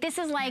 but this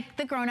is like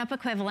the grown-up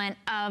equivalent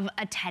of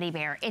a teddy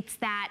bear. It's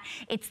that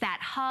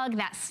hug,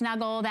 that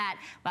snuggle, that,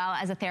 well,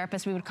 as a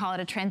therapist, we would call it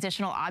a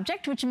transitional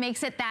object, which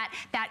makes it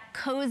that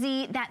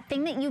cozy, that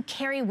thing that you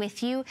carry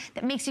with you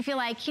that makes you feel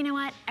like, you know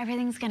what,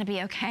 everything's gonna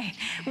be okay.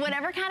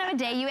 Whatever kind of a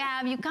day you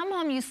have, you come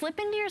home, you slip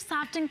into your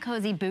soft and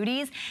cozy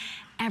booties,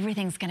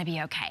 everything's gonna be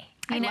okay.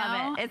 I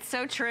love it. It's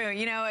so true.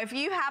 You know, if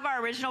you have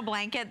our original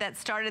blanket that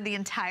started the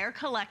entire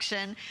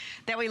collection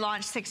that we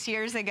launched 6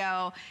 years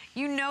ago,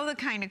 you know the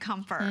kind of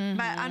comfort.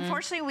 But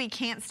unfortunately, we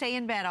can't stay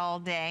in bed all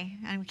day,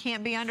 and we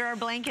can't be under our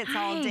blankets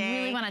all day.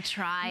 I really want to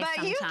try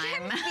but sometime.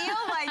 You can feel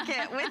like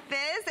it with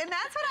this, and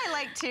that's what I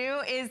like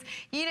too. Is,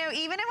 you know,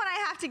 even when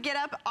I have to get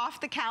up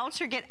off the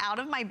couch or get out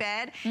of my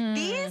bed,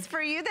 these,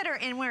 for you that are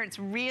in where it's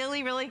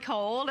really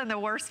cold, and the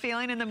worst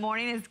feeling in the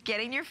morning is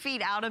getting your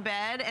feet out of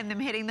bed and them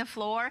hitting the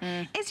floor,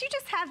 is you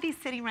just have these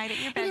sitting right at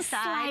your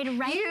bedside.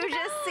 You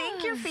just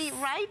sink your feet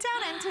right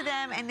down into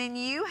them, and then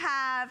you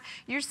have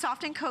your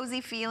soft and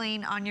cozy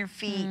feeling on your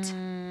feet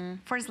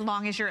for as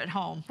long as you're at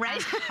home,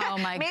 right? Oh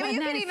my goodness. Maybe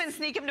you can even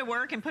sneak them to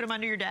work and put them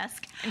under your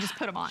desk and just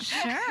put them on.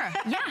 Sure.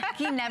 Yeah,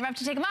 you never have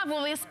to take them off.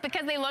 Well, it's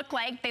because they look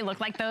like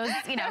those,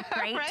 you know,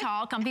 great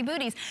tall, comfy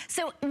booties.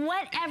 So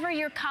whatever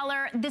your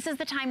color, this is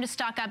the time to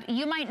stock up.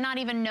 You might not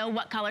even know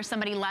what color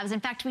somebody loves.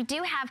 In fact, we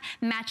do have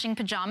matching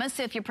pajamas.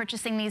 So if you're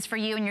purchasing these for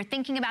you and you're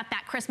thinking about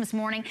that Christmas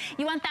morning,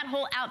 you want that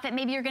whole outfit,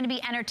 maybe you're going to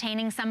be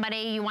entertaining somebody,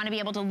 you want to be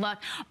able to look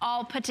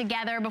all put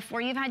together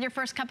before you've had your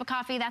first cup of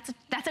coffee. That's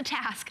a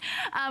task.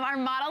 Our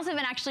models have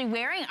been actually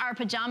wearing our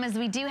pajamas.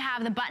 We do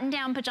have the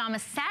button-down pajama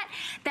set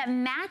that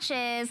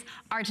matches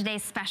our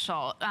today's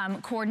special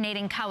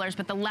coordinating colors,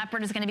 but the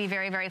leopard is going to be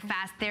very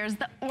fast. There's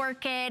the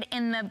orchid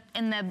in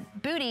the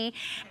booty,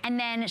 and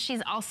then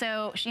she's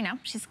also, you know,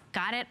 she's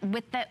got it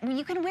with the,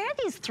 you can wear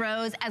these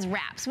throws as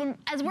wraps.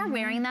 As we're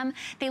wearing them,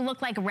 they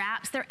look like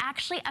wraps. They're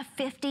actually a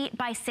 50 50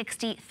 by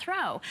 60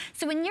 throw.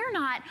 So when you're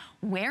not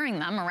wearing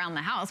them around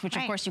the house, which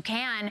of course you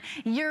can,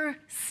 you're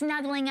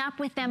snuggling up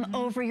with them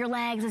over your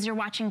legs as you're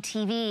watching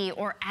TV,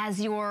 or as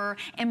you're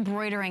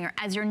embroidering, or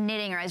as you're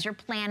knitting, or as you're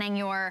planning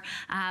your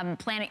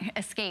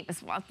escape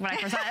is what I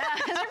first thought.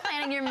 As you're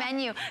planning your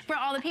menu for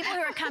all the people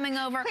who are coming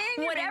over,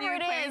 whatever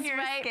it is,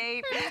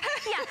 right?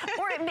 Yeah,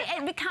 or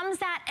it becomes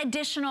that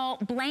additional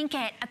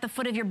blanket at the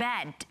foot of your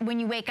bed when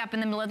you wake up in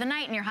the middle of the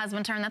night and your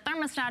husband turned the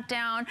thermostat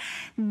down.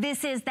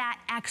 This is that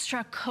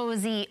extra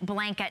cozy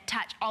blanket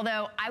touch.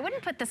 Although I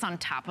wouldn't put this on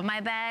top of my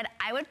bed,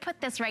 I would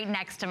put this right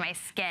next to my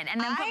skin and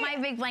then put my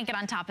big blanket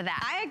on top of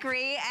that. I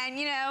agree, and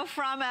you know,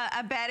 from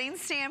a bedding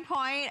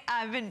standpoint,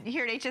 I've been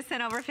here at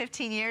HSN over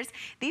 15 years.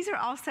 These are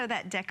also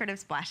that decorative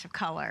splash of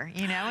color,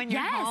 you know, in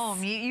your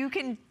home. You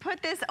can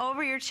put this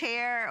over your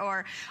chair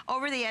or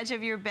over the edge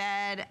of your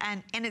bed,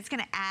 and it's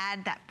gonna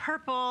add that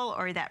purple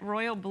or that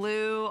royal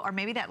blue or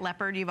maybe that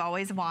leopard you've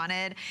always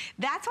wanted.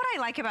 That's what I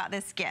like about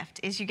this gift,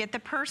 is you get the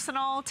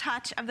personal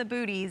touch of the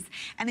booties,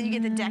 and then you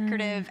get the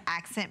decorative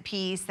accent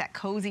piece, that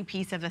cozy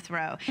piece of the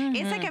throw.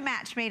 It's like a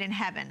match made in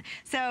heaven.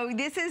 So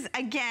this is,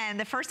 again,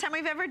 the first time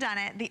we've ever done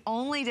it, the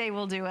only day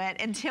we'll do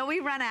it until we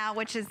run out,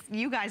 which is,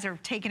 you guys are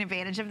taking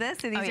advantage of this,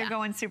 so these are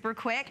going super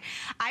quick.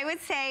 I would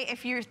say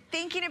if you're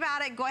thinking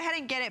about it, go ahead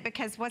and get it,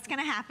 because what's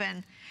gonna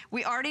happen,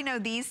 we already know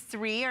these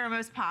three are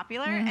most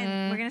popular,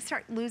 and we're gonna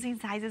start losing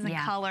sizes and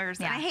colors.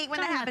 And I hate when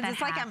that happens.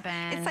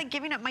 It's like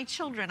giving up my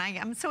children.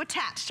 I'm so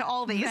attached to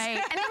all these. Right.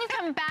 And then you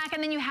come back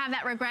and then you have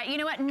that regret. You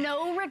know what?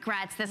 No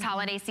regrets this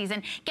holiday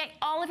season. Get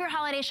all of your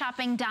holiday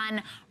shopping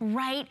done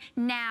right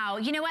now.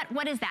 You know what?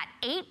 What is that?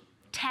 8?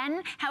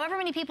 10, however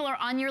many people are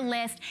on your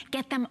list,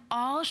 get them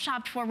all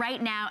shopped for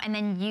right now, and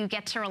then you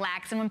get to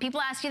relax. And when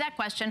people ask you that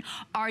question,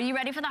 are you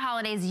ready for the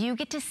holidays? You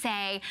get to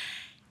say,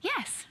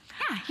 yes.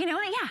 Yeah, you know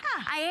what? Yeah,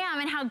 I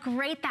am, and how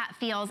great that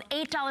feels.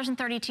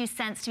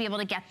 $8.32 to be able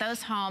to get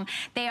those home.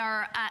 They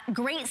are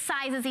great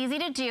sizes, easy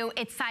to do.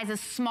 It's sizes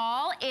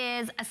small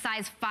is a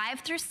size 5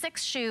 through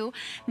 6 shoe,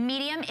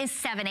 medium is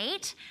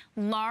 7-8,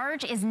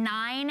 large is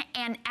 9,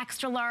 and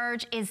extra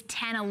large is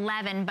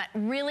 10-11, but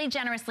really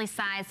generously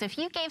sized. So if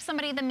you gave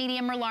somebody the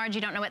medium or large,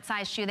 you don't know what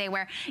size shoe they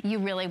wear, you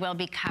really will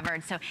be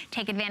covered. So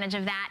take advantage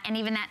of that, and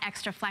even that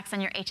extra flex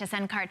on your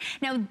HSN card.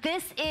 Now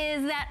this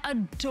is that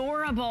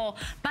adorable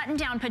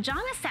button-down pajama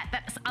set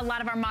that a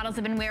lot of our models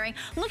have been wearing.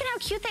 Look at how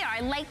cute they are.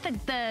 I like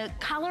the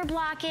color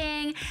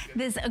blocking.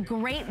 This is a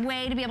great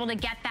way to be able to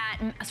get that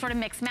sort of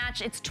mix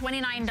match. It's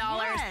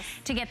 $29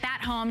 to get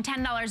that home,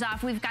 $10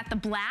 off. We've got the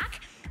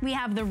black. We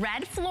have the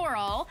red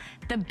floral,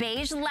 the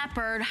beige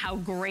leopard, how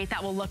great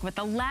that will look with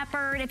the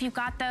leopard if you've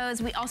got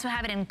those. We also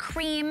have it in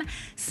cream,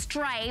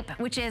 stripe,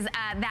 which is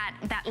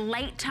that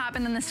light top,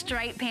 and then the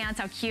stripe pants,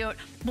 how cute.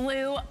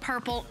 Blue,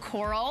 purple,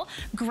 coral,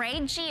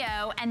 gray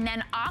geo, and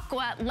then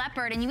aqua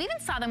leopard. And you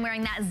even saw them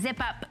wearing that zip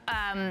up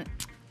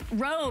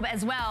robe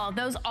as well.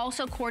 Those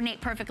also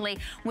coordinate perfectly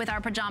with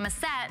our pajama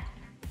set.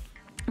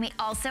 We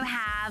also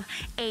have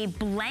a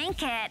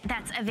blanket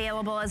that's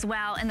available as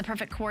well in the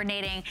perfect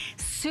coordinating.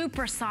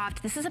 Super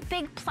soft. This is a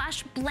big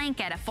plush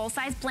blanket, a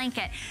full-size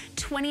blanket,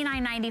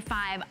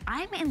 $29.95.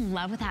 I'm in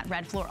love with that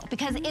red floral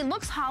because it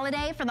looks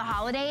holiday for the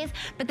holidays,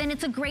 but then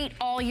it's a great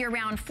all year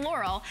round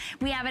floral.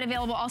 We have it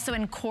available also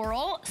in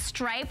coral,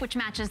 stripe, which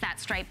matches that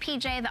stripe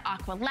PJ, the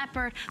aqua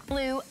leopard,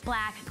 blue,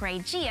 black, gray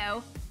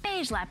geo,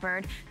 beige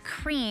leopard,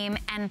 cream,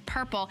 and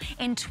purple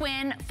in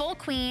twin, full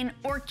queen,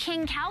 or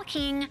king cal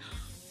king,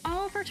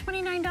 all for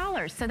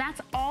 $29. So that's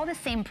all the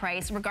same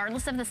price,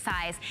 regardless of the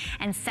size,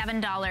 and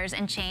 $7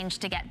 and change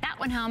to get that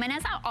one home. And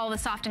as all the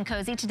soft and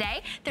cozy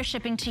today, they're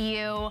shipping to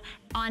you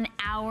on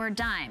our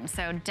dime.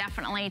 So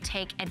definitely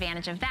take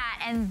advantage of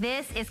that. And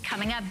this is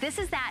coming up. This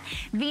is that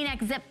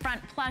V-neck zip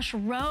front plush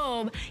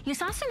robe. You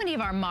saw so many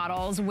of our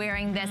models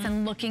wearing this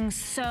and looking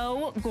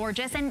so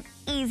gorgeous and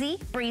easy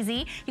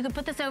breezy. You can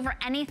put this over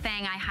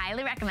anything. I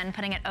highly recommend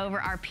putting it over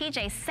our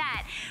PJ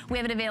set. We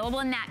have it available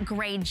in that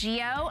gray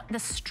geo, the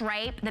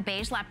stripe, the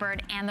beige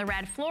leopard, and the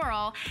red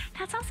floral.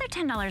 That's also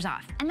 $10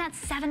 off. And that's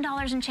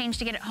 $7 and change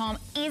to get it home.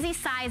 Easy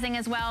sizing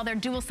as well. They're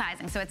dual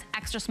sizing. So it's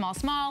extra small,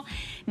 small,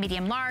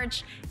 medium,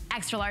 large,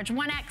 extra large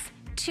 1X,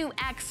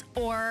 2X,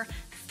 or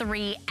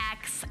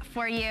 3X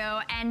for you.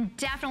 And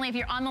definitely, if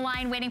you're on the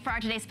line waiting for our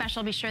today's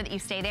special, be sure that you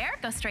stay there.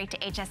 Go straight to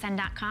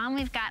hsn.com.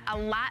 We've got a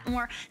lot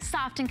more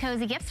soft and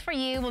cozy gifts for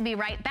you. We'll be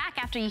right back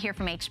after you hear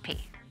from HP.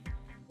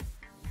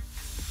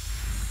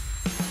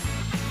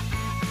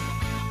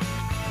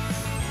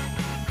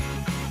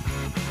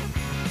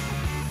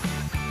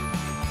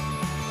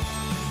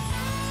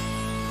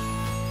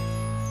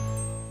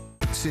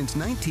 Since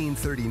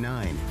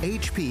 1939,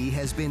 HP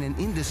has been an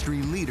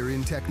industry leader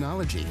in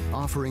technology,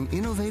 offering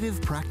innovative,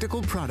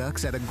 practical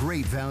products at a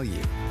great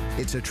value.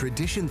 It's a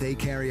tradition they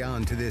carry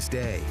on to this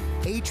day.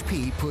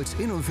 HP puts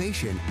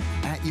innovation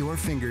at your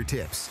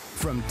fingertips.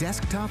 From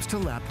desktops to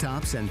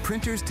laptops and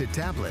printers to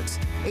tablets,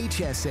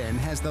 HSN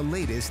has the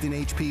latest in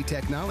HP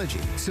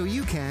technology, so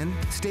you can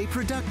stay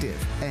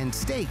productive and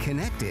stay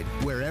connected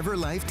wherever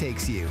life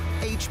takes you.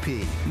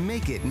 HP,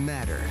 make it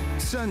matter.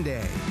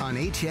 Sunday on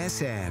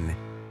HSN.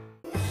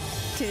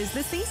 'Tis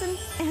the season,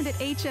 and at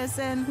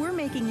HSN, we're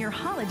making your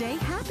holiday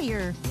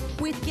happier.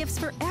 With gifts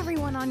for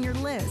everyone on your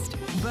list.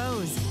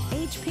 Bose,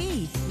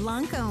 HP,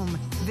 Lancome,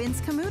 Vince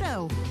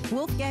Camuto,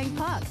 Wolfgang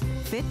Puck,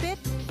 Fitbit,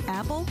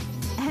 Apple,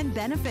 and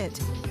Benefit.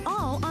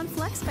 All on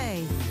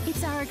FlexPay.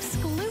 It's our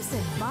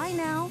exclusive buy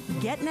now,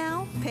 get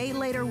now, pay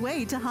later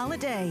way to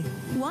holiday.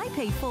 Why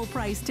pay full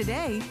price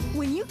today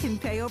when you can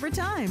pay over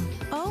time?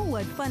 Oh,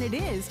 what fun it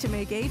is to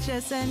make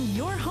HSN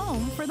your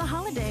home for the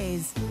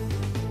holidays.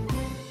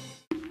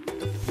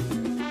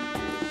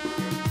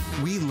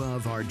 We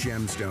love our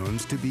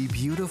gemstones to be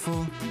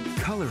beautiful,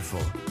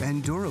 colorful,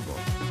 and durable.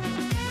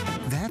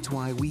 That's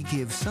why we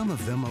give some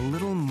of them a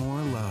little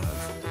more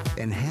love.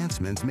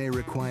 Enhancements may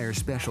require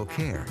special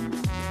care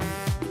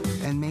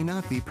and may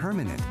not be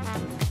permanent,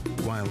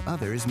 while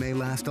others may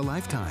last a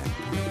lifetime.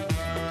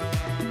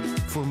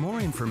 For more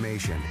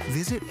information,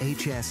 visit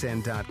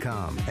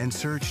hsn.com and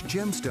search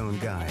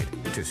Gemstone Guide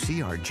to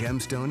see our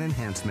gemstone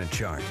enhancement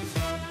chart.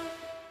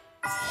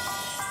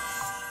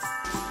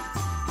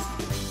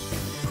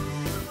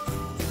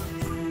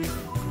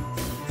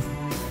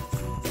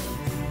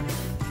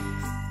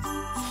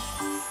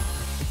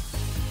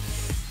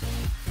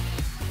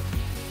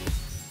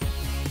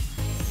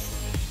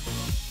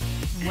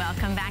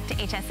 Welcome back to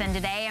HSN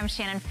Today. I'm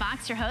Shannon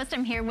Fox, your host.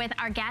 I'm here with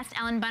our guest,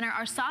 Ellen Bunner,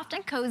 our soft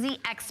and cozy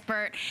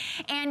expert.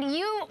 And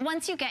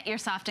once you get your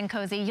soft and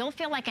cozy, you'll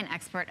feel like an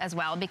expert as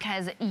well,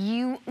 because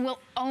you will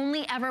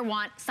only ever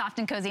want soft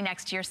and cozy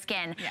next to your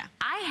skin. Yeah.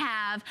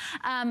 I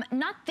have,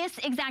 not this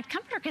exact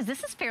comforter, because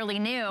this is fairly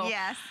new.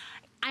 Yes.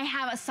 I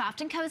have a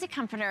soft and cozy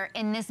comforter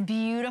in this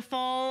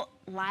beautiful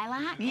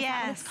lilac. Is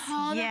that what it's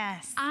called?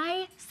 Yes.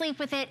 I sleep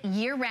with it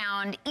year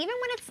round, even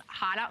when it's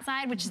hot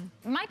outside, which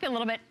might be a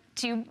little bit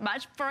too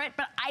much for it,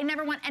 but I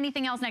never want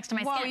anything else next to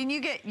my skin. Well, and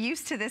you get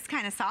used to this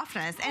kind of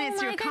softness, and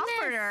it's your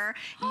comforter.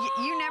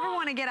 You never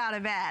want to get out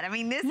of bed. I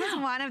mean, this is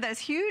one of those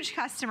huge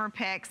customer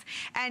picks,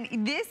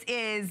 and this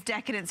is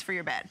decadence for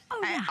your bed.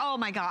 Oh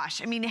my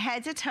gosh. I mean,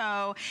 head to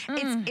toe.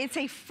 It's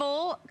a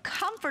full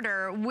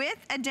comforter with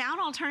a down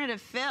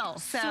alternative fill.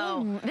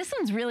 So this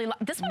one's really,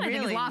 this one really I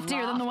think is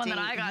loftier than the one that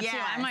I got too.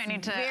 I might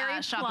need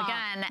to shop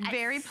again.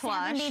 Very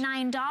plush.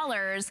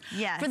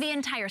 $79 for the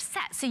entire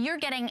set. So you're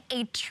getting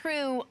a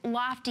true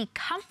lofty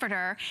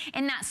comforter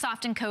in that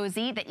soft and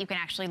cozy that you can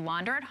actually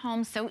launder at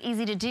home, so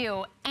easy to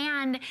do,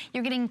 and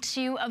you're getting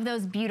 2 of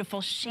those beautiful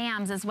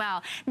shams as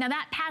well. Now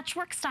that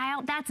patchwork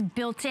style, that's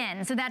built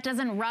in, so that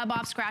doesn't rub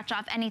off, scratch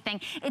off,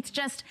 anything. It's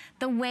just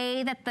the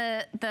way that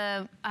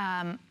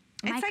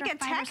it's like a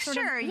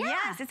texture,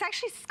 yes. It's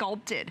actually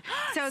sculpted.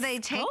 So they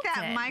take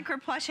that micro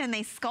plush and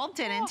they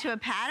sculpt it into a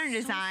pattern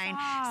design.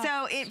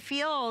 So it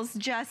feels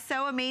just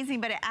so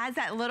amazing, but it adds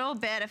that little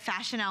bit of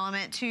fashion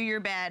element to your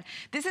bed.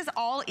 This is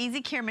all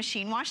easy care,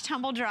 machine wash,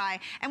 tumble dry,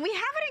 and we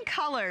have it in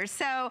colors.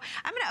 So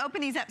I'm gonna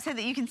open these up so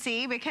that you can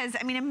see, because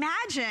I mean,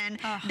 imagine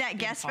that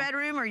guest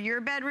bedroom or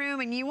your bedroom,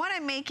 and you wanna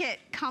make it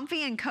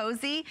comfy and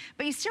cozy,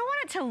 but you still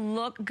want it to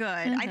look good.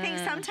 I think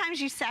sometimes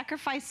you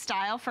sacrifice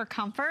style for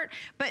comfort,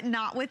 but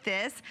not with this.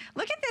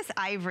 Look at this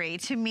ivory.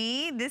 To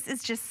me, this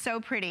is just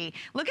so pretty.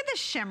 Look at the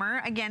shimmer.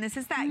 Again, this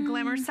is that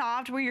glimmer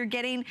soft where you're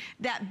getting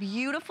that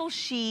beautiful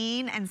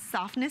sheen and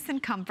softness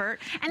and comfort.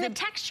 And the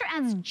texture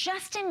adds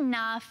just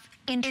enough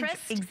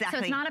interest. Exactly. So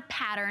it's not a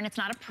pattern, it's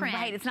not a print.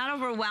 Right, it's not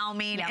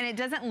overwhelming, and it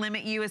doesn't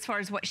limit you as far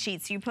as what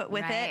sheets you put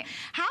with it.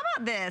 How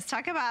about this?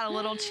 Talk about a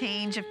little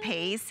change of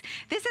pace.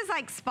 This is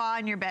like spa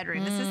in your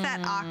bedroom. This is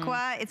that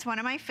aqua. It's one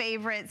of my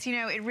favorites. You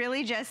know, it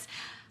really just,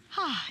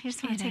 you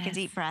just want to take a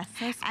deep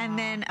breath. And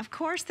then, of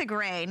course, the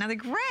gray. Now, the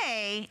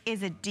gray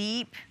is a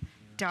deep,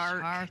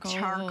 dark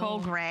charcoal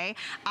gray.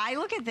 I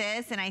look at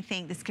this and I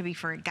think this could be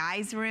for a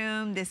guy's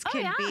room. This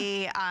could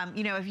be,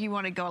 you know, if you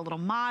want to go a little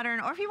modern,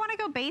 or if you want to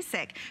go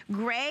basic.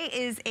 Gray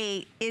is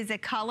a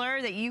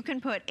color that you can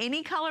put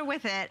any color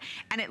with it,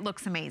 and it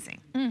looks amazing.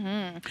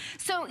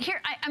 So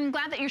here, I'm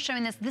glad that you're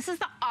showing this. This is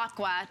the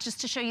aqua,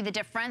 just to show you the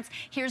difference.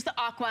 Here's the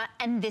aqua,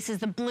 and this is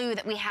the blue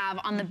that we have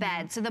on the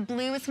bed. So the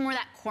blue is more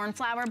that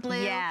cornflower blue.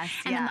 And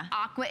then the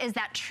aqua is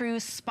that true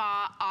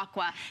spa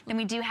aqua. Then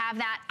we do have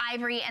that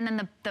ivory, and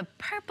then the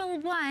purple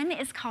one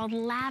is called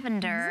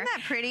lavender. Isn't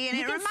that pretty? And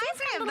it reminds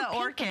me of the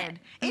orchid.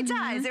 It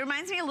does. It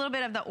reminds me a little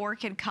bit of the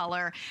orchid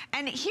color.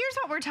 And here's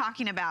what we're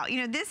talking about.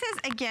 You know, this is,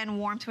 again,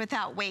 warmth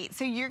without weight.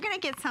 So you're going to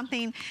get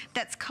something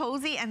that's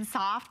cozy and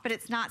soft, but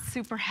it's not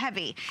super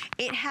heavy.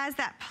 It has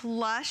that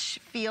plush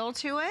feel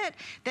to it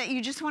that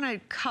you just want to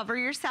cover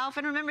yourself.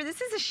 And remember,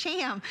 this is a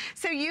sham.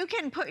 So you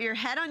can put your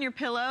head on your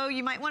pillow.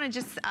 You might want to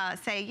just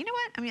say, you know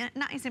what? I'm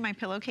not using my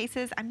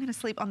pillowcases. I'm going to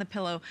sleep on the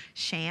pillow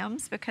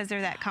shams because they're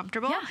that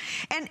comfortable.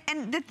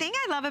 And the thing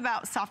I love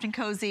about Soft and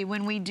Cozy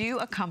when we do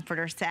a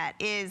comforter set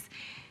is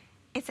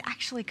it's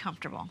actually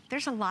comfortable.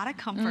 There's a lot of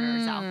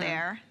comforters out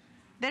there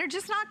that are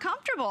just not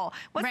comfortable.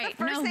 What's the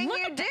first thing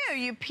you do?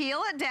 You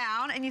peel it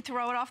down and you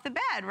throw it off the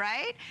bed,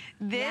 right?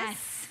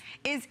 This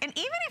is, and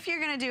even if you're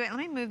gonna do it, let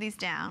me move these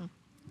down.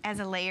 as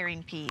a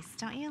layering piece.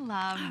 Don't you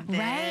love this?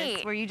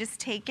 Right. Where you just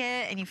take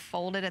it and you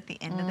fold it at the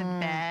end of the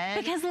bed.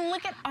 Because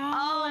look at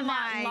all of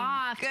that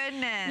loft.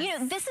 Goodness. You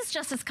know, this is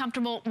just as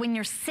comfortable when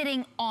you're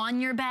sitting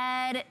on your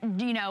bed,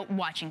 you know,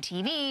 watching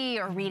TV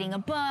or reading a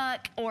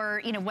book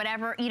or,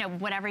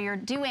 whatever you're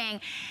doing.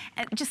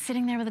 Just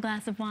sitting there with a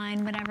glass of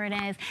wine, whatever it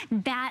is.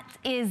 That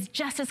is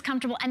just as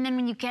comfortable. And then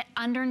when you get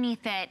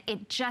underneath it,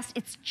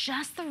 it's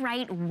just the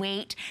right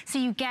weight. So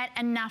you get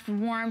enough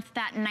warmth,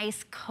 that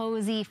nice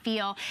cozy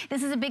feel.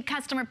 This is a big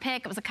customer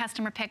pick. It was a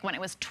customer pick when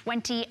it was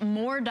 $20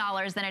 more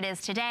than it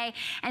is today.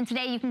 And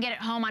today you can get it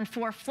home on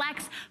 4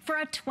 Flex for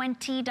a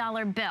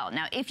 $20 bill.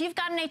 Now, if you've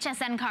got an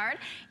HSN card,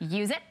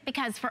 use it,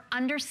 because for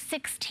under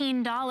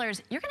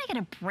 $16, you're gonna get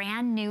a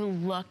brand new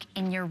look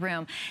in your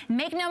room.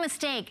 Make no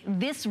mistake,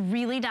 this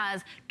really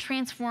does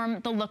transform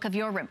the look of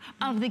your room,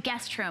 of the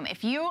guest room.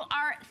 If you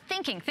are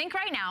think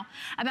right now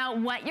about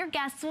what your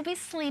guests will be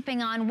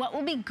sleeping on, what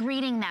will be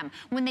greeting them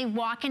when they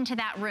walk into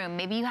that room.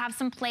 Maybe you have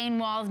some plain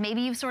walls,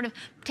 maybe you've sort of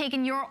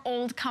taken your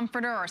old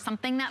comforter or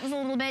something that was a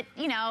little bit,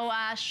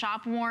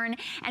 shop worn,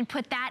 and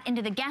put that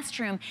into the guest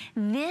room.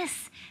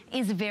 This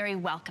is very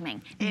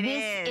welcoming.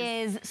 This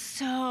is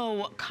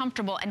so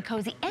comfortable and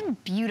cozy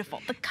and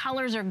beautiful. The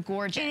colors are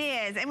gorgeous. It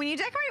is. And when you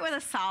decorate with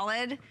a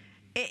solid,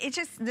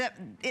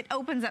 it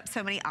opens up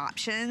so many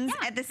options.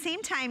 Yeah. At the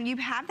same time, you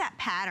have that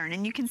pattern,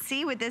 and you can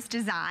see with this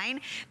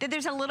design that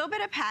there's a little bit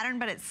of pattern,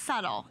 but it's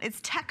subtle. It's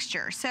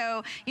texture.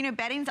 So,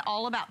 bedding's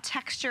all about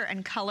texture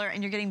and color,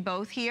 and you're getting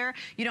both here.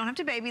 You don't have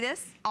to baby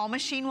this. All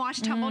machine wash,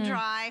 tumble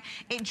dry.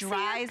 It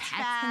dries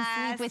fast.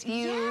 Can sleep with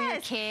you, your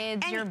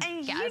kids, your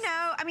guests.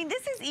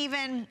 This is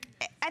even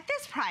at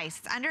this price,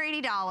 it's under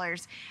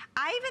 $80.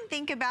 I even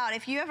think about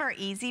if you have our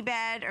Easy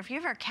Bed or if you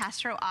have our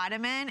Castro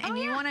Ottoman and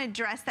you want to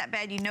dress that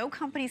bed,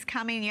 company's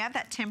coming, you have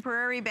that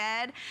temporary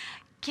bed.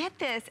 Get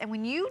this, and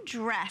when you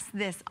dress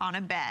this on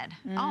a bed,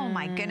 oh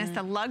my goodness,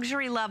 the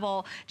luxury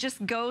level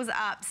just goes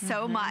up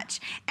so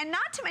much. And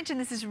not to mention,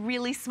 this is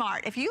really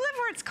smart. If you live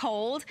where it's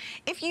cold,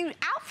 if you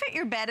outfit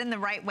your bed in the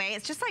right way,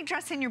 it's just like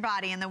dressing your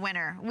body in the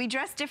winter. We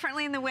dress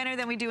differently in the winter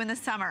than we do in the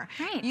summer.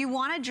 Right. You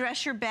want to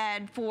dress your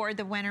bed for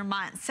the winter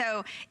months.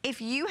 So if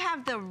you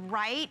have the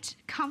right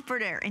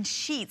comforter and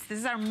sheets, this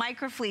is our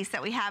micro fleece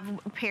that we have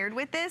paired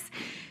with this,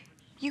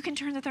 you can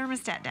turn the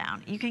thermostat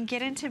down. You can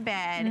get into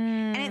bed,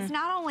 and it's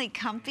not only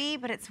comfy,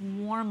 but it's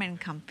warm and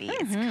comfy.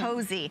 It's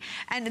cozy.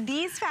 And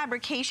these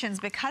fabrications,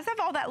 because of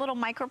all that little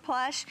micro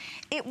plush,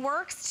 it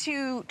works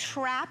to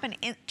trap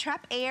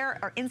air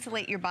or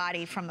insulate your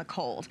body from the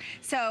cold.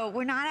 So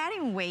we're not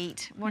adding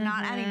weight. We're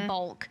not adding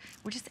bulk.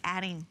 We're just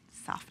adding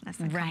softness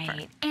and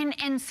comfort.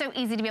 And so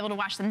easy to be able to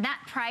wash them. That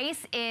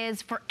price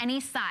is for any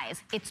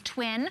size. It's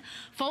twin,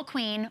 full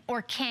queen,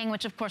 or king,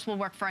 which of course will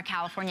work for a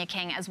California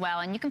king as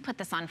well. And you can put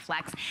this on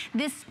Flex.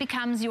 This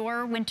becomes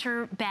your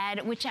winter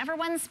bed, whichever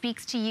one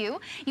speaks to you.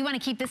 You want to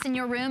keep this in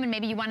your room, and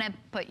maybe you want to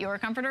put your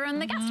comforter in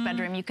the guest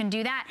bedroom. You can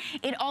do that.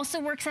 It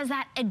also works as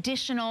that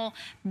additional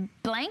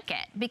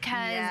blanket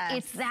because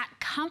it's that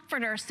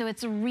comforter, so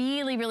it's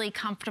really, really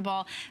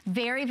comfortable.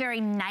 Very, very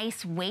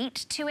nice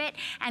weight to it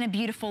and a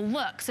beautiful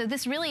look. So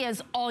this really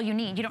is all you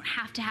need. You don't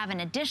have to have an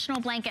additional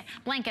blanket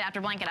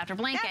after blanket after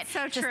blanket. That's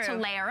so just to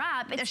layer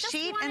up. It's just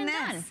sheet one and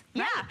done. this.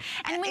 Yeah. Right.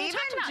 And when you even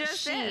talked about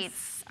just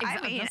sheets,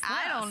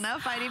 I don't know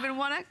if I'd even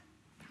want to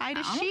hide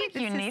a sheet. I don't think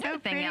you need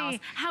anything else.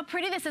 How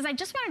pretty this is. I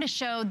just wanted to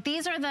show,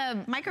 these are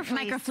the micro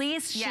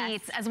fleece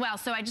sheets as well.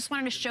 So I just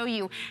wanted to show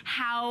you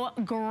how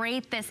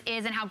great this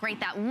is and how great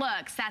that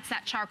looks. That's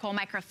that charcoal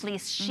micro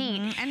fleece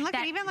sheet. And look,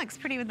 it even looks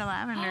pretty with the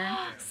lavender.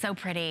 So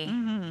pretty.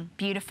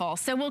 Beautiful.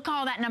 So we'll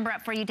call that number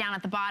up for you down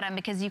at the bottom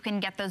because you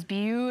can get those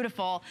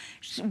beautiful,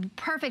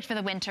 perfect for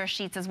the winter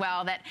sheets as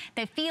well, that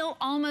they feel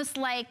almost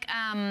like,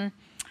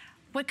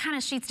 what kind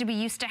of sheets do we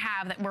used to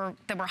have that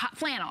were hot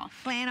flannel?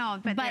 Flannel,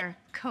 but they're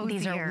cozier.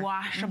 These are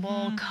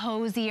washable,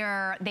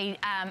 cozier,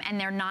 and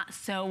they're not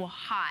so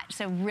hot.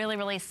 So really,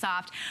 really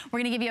soft. We're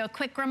gonna give you a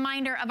quick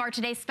reminder of our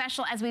today's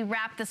special as we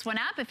wrap this one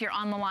up. If you're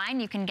on the line,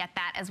 you can get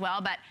that as well.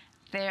 But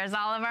there's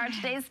all of our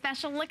today's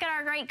special. Look at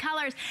our great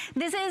colors.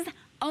 This is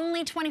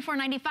only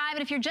 $24.95, and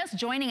if you're just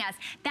joining us,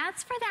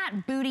 that's for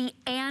that booty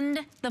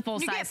and the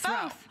full-size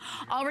throw.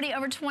 Already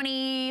over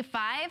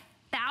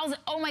 25,000.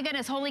 Oh my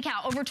goodness, holy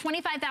cow. Over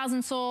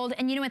 25,000 sold.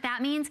 And you know what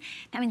that means?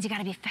 That means you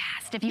gotta be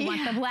fast if you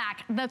want the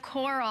black, the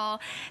coral,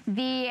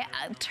 the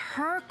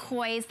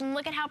turquoise.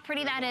 Look at how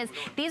pretty that is.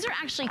 These are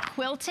actually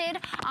quilted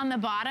on the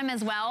bottom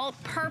as well.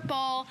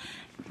 Purple,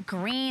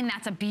 green,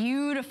 that's a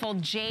beautiful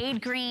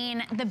jade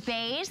green. The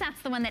beige,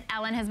 that's the one that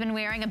Ellen has been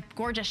wearing, a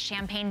gorgeous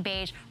champagne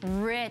beige,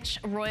 rich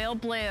royal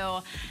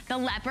blue. The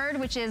leopard,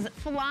 which is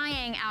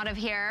flying out of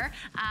here,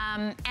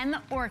 and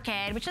the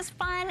orchid, which is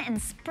fun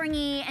and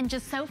springy and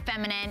just so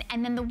feminine.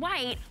 And then the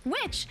white,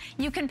 which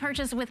you can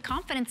purchase with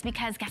confidence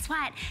because guess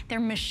what? They're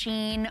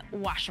machine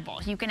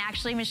washable. You can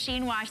actually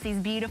machine wash these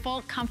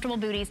beautiful, comfortable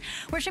booties.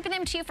 We're shipping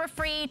them to you for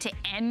free, to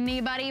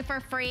anybody for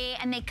free,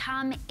 and they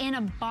come in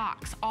a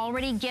box,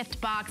 already gift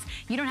box. box.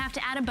 You don't have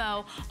to add a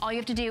bow. All you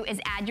have to do is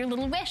add your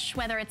little wish,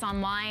 whether it's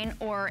online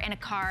or in a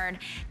card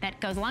that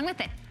goes along with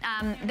it.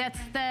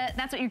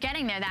 That's what you're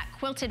getting there, that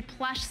quilted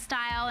plush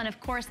style. And of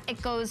course,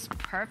 it goes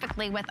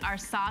perfectly with our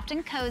soft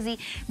and cozy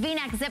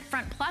V-neck zip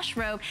front plush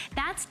robe.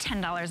 That's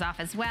 $10 off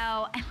as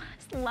well. I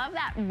just love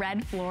that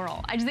red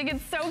floral. I just think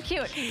it's so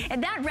cute.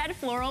 And that red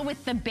floral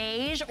with the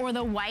beige or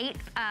the white,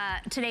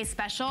 today's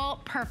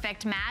special,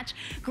 perfect match.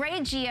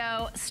 Gray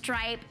geo,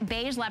 stripe,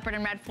 beige leopard,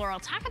 and red floral.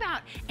 Talk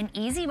about an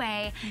easy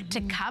way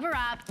to cover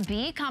up,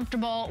 be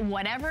comfortable,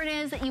 whatever it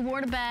is that you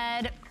wore to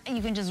bed.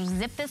 You can just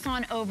zip this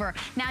on over.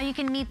 Now you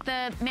can meet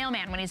the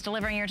mailman when he's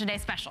delivering your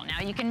today's special.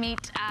 Now you can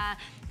meet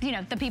you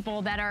know, the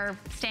people that are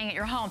staying at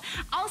your home.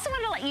 Also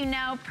wanted to let you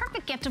know,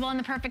 perfect giftable and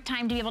the perfect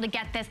time to be able to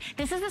get this.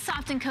 This is the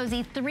Soft and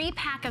Cozy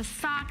 3-pack of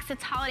socks.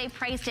 It's holiday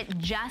priced at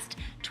just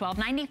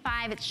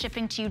 $12.95. It's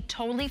shipping to you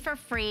totally for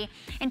free.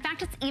 In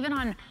fact, it's even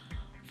on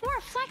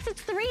Flex,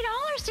 it's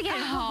 $3 to get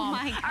it home. Oh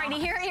my God. All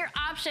right, here are your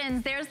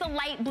options. There's the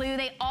light blue.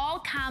 They all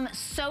come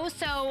so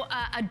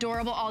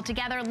adorable all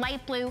together.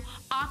 Light blue,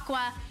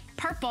 aqua,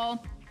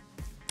 purple,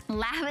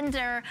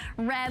 lavender,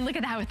 red, look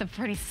at that with the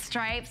pretty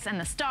stripes and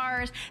the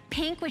stars,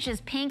 pink, which is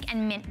pink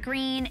and mint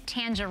green,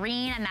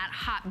 tangerine, and that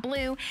hot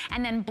blue,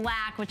 and then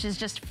black, which is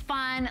just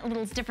fun,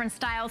 little different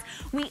styles.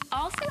 We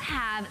also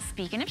have,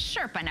 speaking of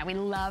Sherpa, now we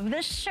love the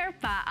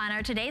Sherpa on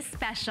our today's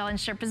special, and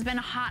Sherpa's been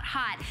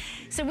hot.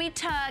 So we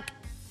took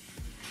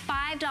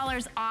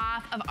 $5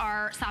 off of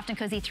our Soft and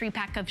Cozy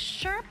 3-pack of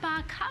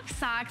Sherpa cuff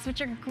socks,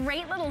 which are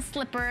great little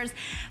slippers.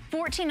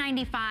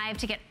 $14.95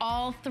 to get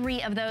all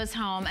 3 of those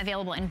home,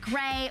 available in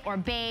gray or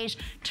beige,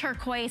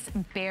 turquoise,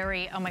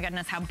 berry. Oh my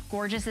goodness, how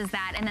gorgeous is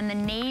that? And then the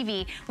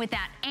navy with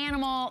that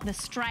animal, the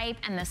stripe,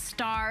 and the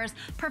stars.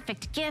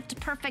 Perfect gift,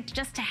 perfect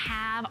just to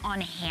have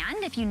on hand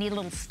if you need a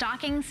little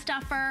stocking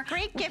stuffer.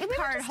 Great gift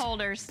card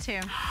holders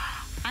too.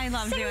 I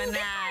love doing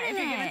that. If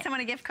you're giving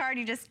someone a gift card,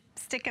 you just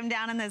stick them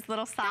down in those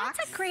little socks.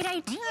 That's a great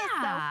idea.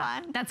 That's so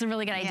fun. That's a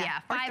really good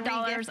idea.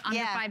 $5, under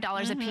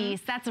 $5 a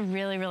piece. That's a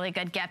really, really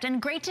good gift.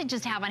 And great to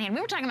just have on hand. We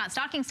were talking about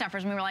stocking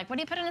stuffers, and we were like, what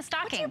do you put in a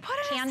stocking? What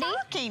do you put in a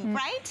stocking,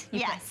 right?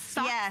 You put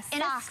socks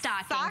in a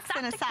stocking. Socks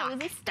in a sock.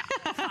 Cozy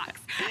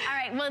socks. All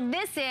right, well,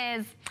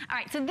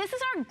 so this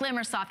is our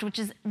Glimmer Soft, which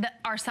is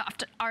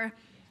our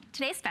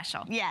today's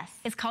special. Yes.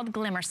 It's called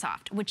Glimmer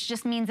Soft, which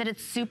just means that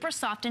it's super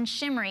soft and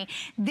shimmery.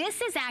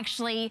 This is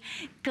actually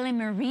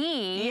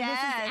glimmery.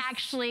 Yes. This is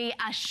actually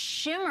a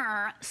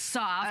shimmer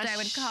soft, I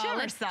would call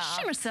it.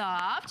 Shimmer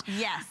soft.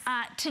 Yes.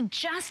 To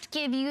just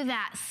give you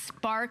that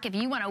spark if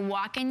you want to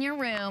walk in your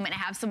room and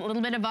have a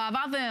little bit of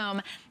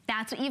va-va-voom.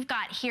 That's what you've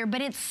got here, but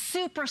it's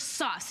super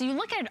soft. So you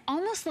look at it,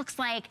 almost looks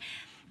like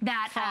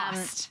that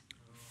frost.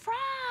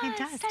 It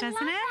does, doesn't it?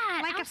 That.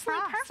 Like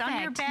absolutely a frost perfect.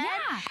 on your bed.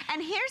 Yeah.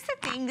 And here's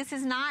the thing, this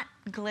is not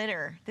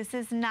glitter. This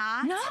is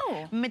not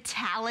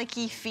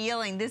metallic-y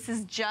feeling. This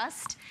is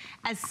just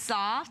as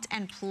soft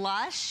and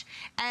plush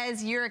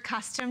as you're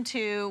accustomed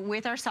to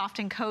with our Soft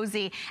and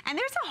Cozy. And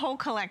there's a whole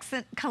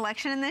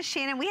collection in this,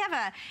 Shannon. We have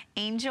a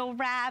angel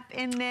wrap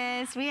in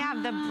this. We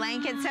have the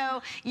blanket.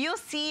 So you'll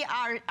see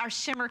our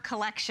shimmer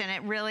collection.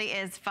 It really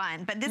is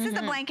fun. But this is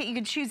the blanket. You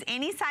can choose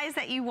any size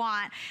that you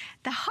want.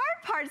 The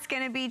hard part's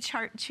gonna be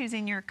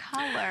choosing your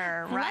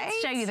color, right?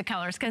 Let's show you the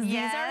colors, because these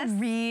are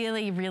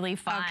really, really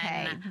fun.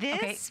 Okay,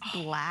 this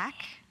black.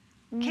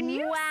 Can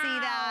you see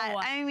that?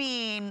 I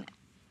mean,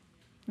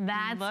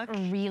 that's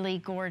really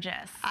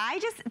gorgeous.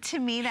 To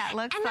me, that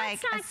looks like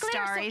a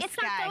starry sky.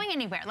 It's not going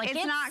anywhere. Like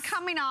it's not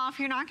coming off.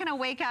 You're not gonna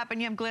wake up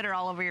and you have glitter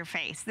all over your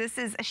face. This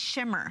is a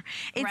shimmer.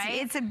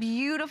 It's a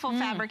beautiful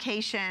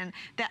fabrication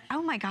that,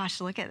 oh my gosh,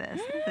 look at this.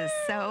 This is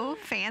so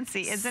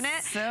fancy, isn't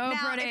it? So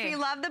pretty. If you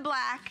love the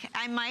black,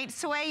 I might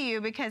sway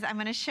you because I'm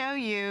gonna show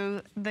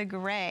you the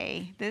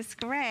gray. This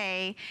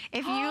gray.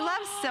 If you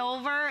love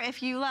silver,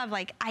 if you love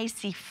like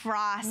icy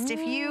frost, if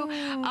you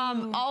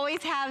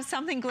always have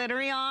something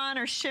glittery on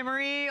or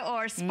shimmery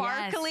or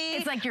sparkly.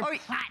 It's like your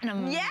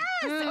platinum. Yes,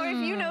 or if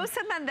you know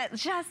someone that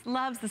just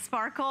loves the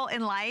sparkle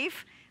in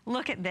life,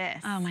 look at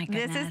this. Oh my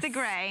goodness. This is the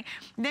gray.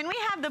 Then we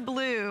have the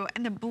blue,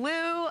 and the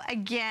blue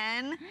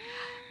again.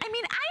 I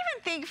mean, I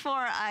even think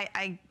for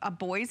a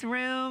boy's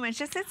room, it's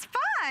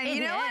fun.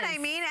 You know what I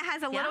mean? It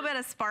has a little bit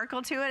of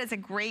sparkle to it. It's a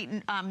great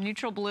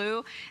neutral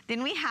blue.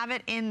 Then we have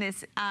it in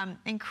this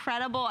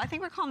incredible, I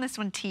think we're calling this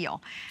one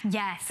teal.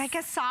 Yes. It's like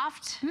a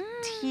soft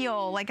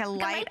teal, like a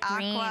light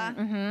aqua.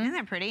 Isn't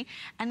that pretty?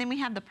 And then we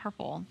have the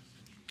purple.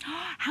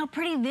 How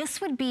pretty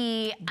this would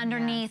be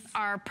underneath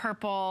our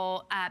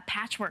purple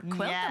patchwork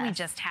quilt that we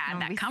just had,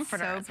 that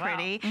comforter as well. So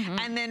pretty.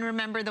 And then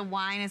remember, the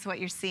wine is what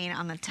you're seeing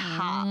on the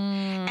top.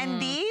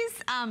 And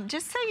these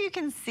just so you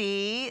can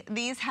see,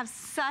 these have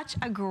such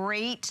a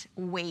great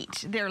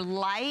weight. They're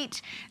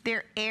light,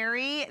 they're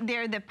airy,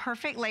 they're the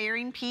perfect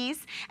layering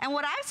piece. And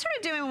what I've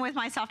started doing with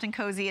my Soft and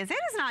Cozy is it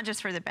is not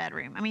just for the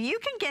bedroom. I mean, you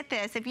can get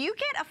this. If you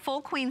get a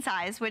full queen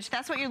size, which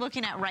that's what you're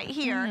looking at right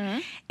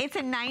here, it's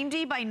a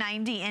 90 by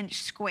 90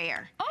 inch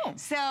square. Oh.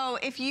 So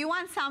if you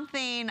want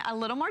something a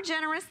little more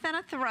generous than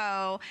a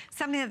throw,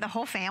 something that the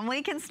whole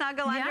family can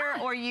snuggle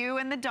under, or you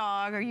and the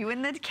dog, or you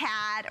and the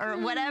cat, or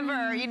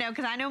whatever, you know,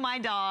 because I know my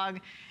dog,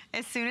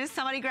 as soon as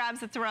somebody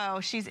grabs a throw,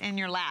 she's in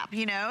your lap,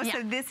 you know?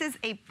 So this is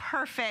a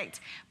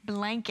perfect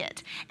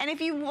blanket. And if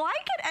you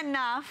like it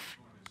enough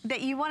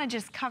that you want to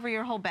just cover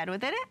your whole bed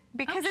with it,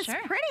 because it's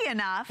pretty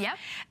enough,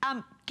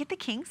 get the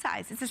king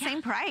size. It's the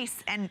same price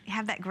and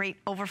have that great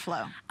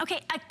overflow. Okay,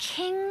 a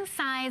king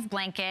size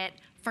blanket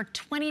for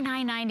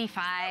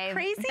 $29.95.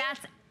 Crazy?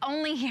 That's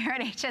only here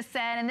at HSN,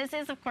 and this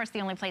is, of course, the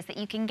only place that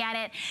you can get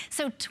it.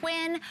 So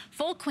twin,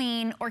 full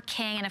queen, or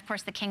king, and of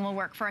course the king will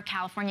work for a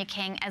California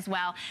king as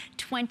well,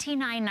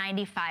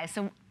 $29.95.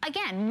 So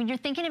again, when you're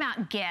thinking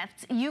about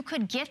gifts, you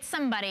could gift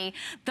somebody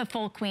the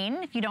full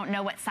queen if you don't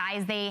know what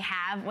size they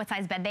have, what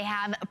size bed they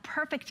have. A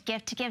perfect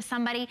gift to give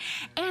somebody,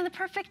 and the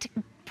perfect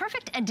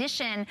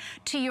addition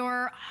to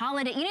your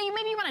holiday. You know,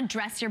 maybe you want to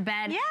dress your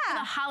bed for the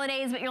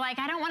holidays, but you're like,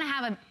 I don't want to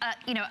have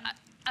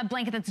a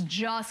blanket that's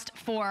just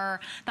for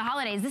the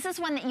holidays. This is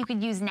one that you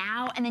could use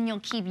now, and then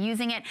you'll keep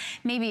using it.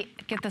 Maybe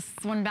get this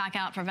one back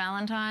out for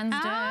Valentine's Day.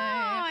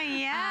 Oh,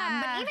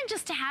 yeah. But even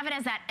just to have it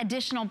as that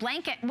additional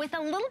blanket with a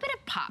little bit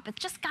of pop.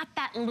 It's just got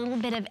that little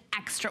bit of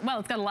extra. Well,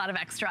 it's got a lot of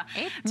extra.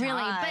 It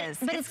really, does.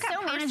 But it's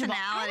so manageable.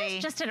 I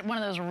was just at one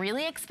of those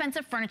really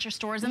expensive furniture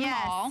stores in the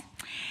mall,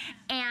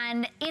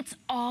 and it's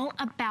all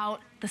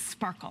about the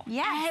sparkle.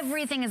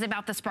 Everything is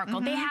about the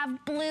sparkle. They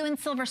have blue and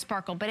silver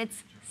sparkle, but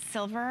it's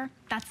silver.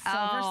 That's silver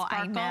sparkle.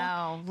 I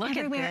know. Look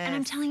everywhere. at this. And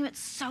I'm telling you, it's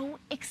so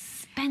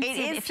expensive.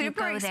 It is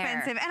super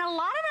expensive. And a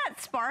lot of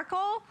that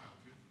sparkle,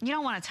 you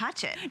don't want to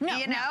touch it. No,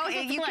 you know,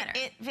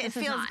 it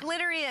feels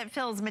glittery, it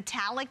feels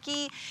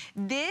metallic-y.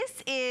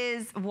 This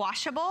is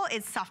washable,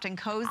 it's soft and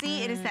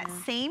cozy. It is that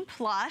same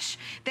plush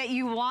that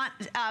you want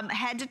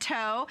head to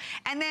toe.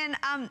 And then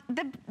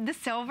the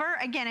silver,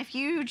 again, if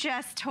you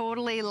just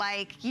totally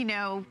like, you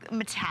know,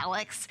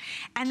 metallics,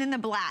 and then the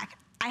black.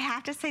 I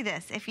have to say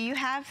this, if you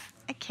have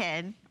a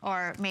kid,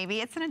 or maybe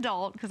it's an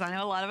adult, because I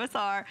know a lot of us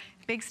are,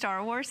 big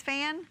Star Wars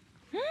fan,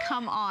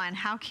 come on,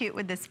 how cute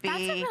would this be?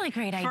 That's a really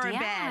great idea. For a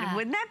bed.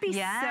 Wouldn't that be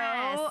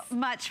so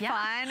much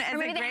fun? Or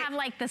maybe they have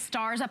like the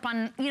stars up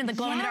on, you know, the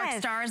glow-in-the-dark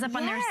stars up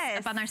on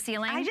their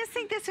ceiling. I just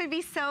think this would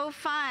be so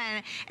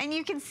fun. And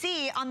you can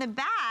see on the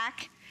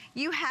back,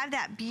 you have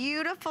that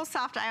beautiful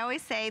soft, I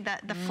always say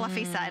that the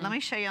fluffy side. Let me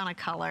show you on a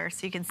color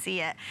so you can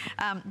see it.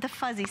 The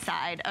fuzzy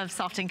side of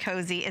Soft and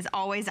Cozy is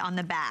always on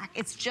the back.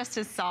 It's just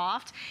as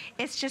soft.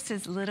 It's just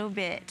as little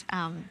bit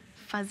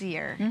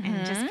fuzzier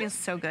and just feels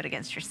so good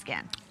against your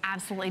skin.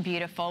 Absolutely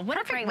beautiful.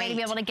 What a great way to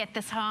be able to get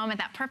this home at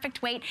that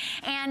perfect weight,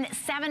 and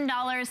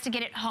 $7 to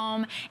get it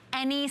home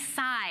any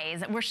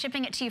size. We're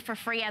shipping it to you for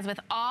free, as with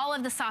all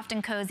of the Soft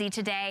and Cozy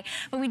today,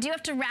 but we do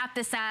have to wrap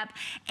this up,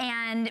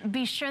 and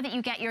be sure that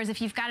you get yours.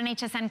 If you've got an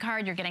HSN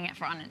card, you're getting it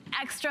for on an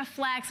extra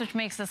flex, which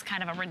makes this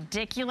kind of a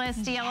ridiculous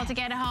deal to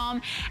get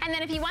home. And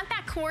then if you want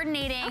that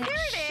coordinating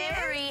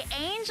shimmery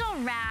angel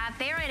wrap,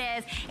 there it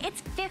is.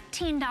 It's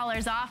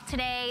 $15 off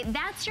today.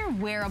 That's your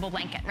wearable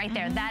blanket right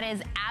there. That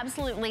is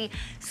absolutely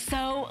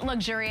so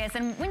luxurious.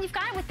 And when you've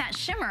got it with that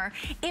shimmer,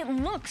 it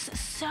looks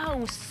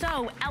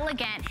so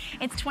elegant.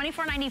 It's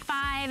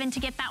 $24.95, and to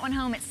get that one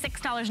home, it's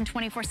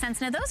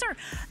 $6.24. Now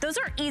those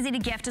are easy to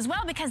gift as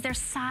well, because they're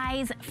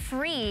size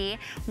free.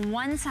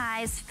 One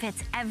size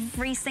fits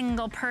every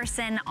single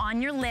person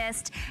on your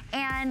list,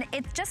 and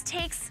it just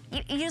takes,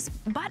 you just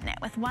button it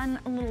with one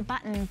little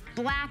button.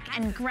 Black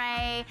and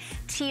gray,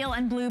 teal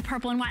and blue,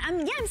 purple and white.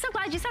 I'm so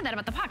glad you said that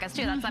about the pockets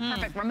too. That's that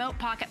perfect remote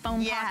pocket,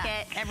 phone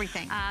pocket.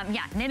 Everything.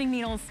 Yeah, knitting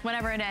needles,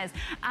 whatever it is.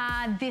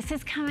 This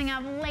is coming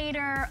up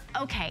later.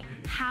 Okay,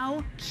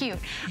 how cute.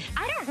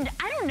 I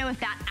don't know if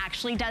that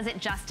actually does it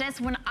justice.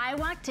 When I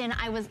walked in,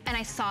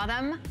 I saw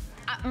them,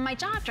 my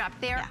jaw dropped.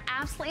 They're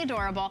absolutely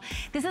adorable.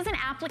 This is an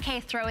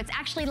applique throw. It's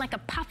actually like a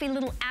puffy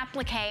little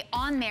applique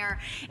on there.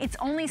 It's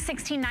only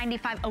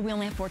 $16.95. Oh, we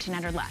only have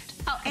 1,400 left.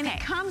 Oh, and it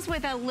comes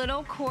with a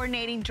little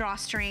coordinating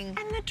drawstring.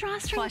 And the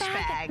drawstring plush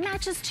bag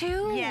matches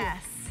too.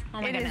 Yes.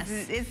 Oh my goodness.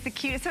 It's the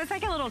cutest. So it's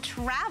like a little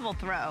travel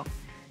throw.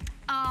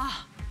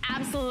 Oh,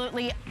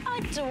 absolutely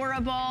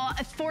adorable.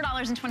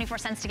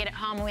 $4.24 to get it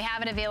home. We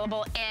have it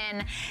available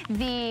in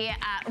the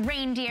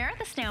reindeer,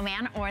 the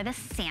snowman, or the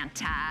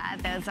Santa.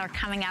 Those are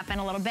coming up in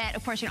a little bit.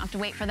 Of course, you don't have to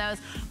wait for those.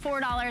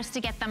 $4 to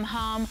get them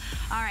home.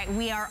 All right,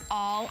 we are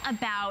all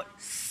about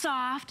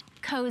soft,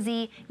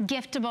 cozy,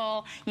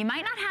 giftable. You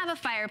might not have a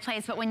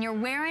fireplace, but when you're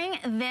wearing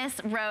this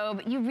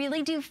robe, you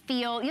really do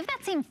feel, you have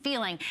that same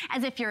feeling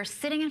as if you're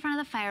sitting in front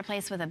of the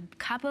fireplace with a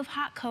cup of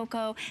hot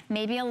cocoa,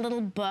 maybe a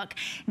little book.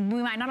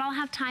 We might not all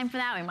have time time for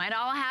that. We might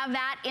all have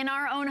that in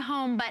our own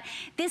home, but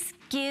this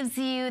gives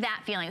you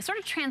that feeling. It sort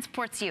of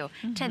transports you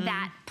to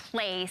that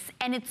place,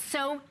 and it's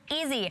so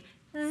easy.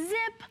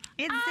 Zip.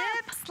 It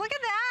zips. Look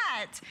at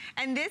that.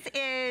 And this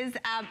is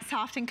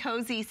soft and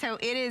cozy. So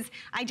it is,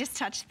 I just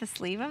touched the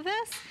sleeve of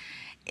this.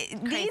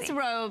 These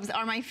robes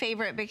are my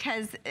favorite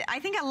because I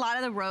think a lot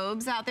of the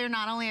robes out there,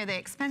 not only are they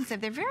expensive,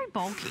 they're very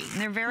bulky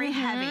and they're very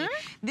heavy.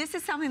 This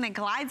is something that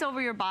glides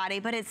over your body,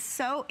 but it's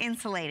so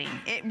insulating.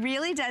 It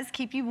really does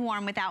keep you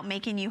warm without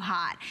making you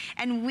hot.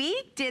 And we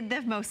did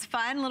the most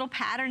fun little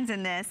patterns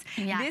in this.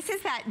 This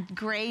is that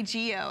gray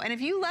geo. And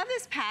if you love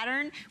this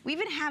pattern, we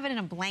even have it in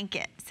a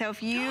blanket. So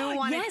if you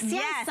want to,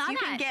 you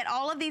can get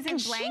all of these in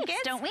blankets.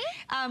 Sheets, don't we?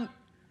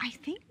 I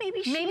think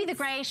maybe sheets. Maybe the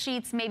gray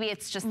sheets, maybe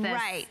it's just this.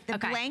 Right, the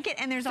blanket,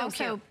 and there's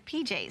also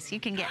PJs. You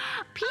can get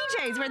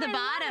PJs where the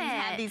bottoms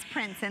have these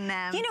prints in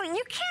them. You know,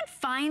 you can't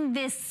find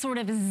this sort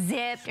of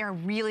zip. They're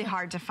really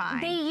hard to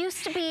find. They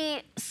used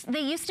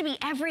to be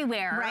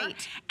everywhere.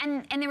 Right.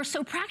 And they were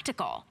so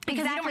practical.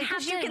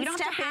 Because you can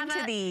step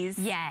into these.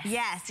 Yes.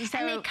 Yes. So,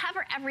 and they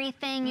cover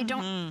everything. You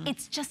don't,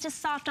 it's just as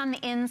soft on the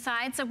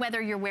inside, so whether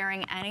you're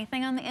wearing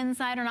anything on the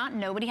inside or not,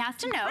 nobody has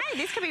to know. Right,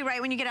 this could be right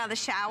when you get out of the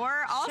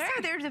shower. Also,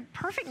 there's a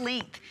perfect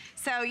length.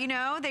 So, you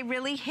know, they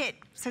really hit,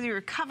 so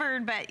you're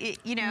covered, but,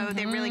 you know,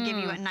 they really give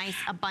you a nice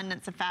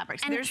abundance of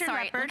fabric. So and there's your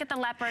leopard. Look at the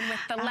leopard with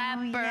the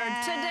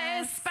leopard.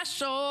 Today's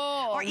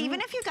special. Or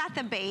even if you got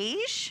the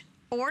beige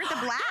or the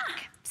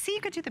black. See, you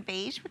could do the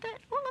beige with it.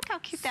 Oh, look how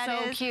cute that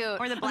is. So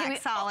cute. Or the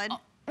black solid.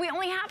 We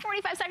only have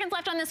 45 seconds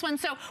left on this one,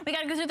 so we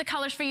got to go through the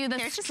colors for you. The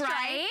stripe.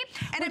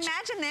 And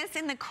imagine this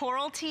in the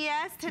coral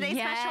TS, today's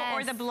special,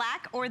 or the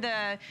black or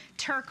the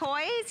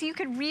turquoise. You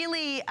could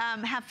really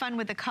have fun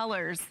with the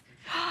colors.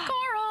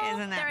 Coral.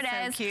 Isn't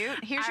that so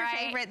cute? Here's your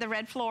favorite, the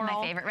red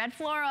floral. My favorite red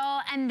floral.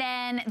 And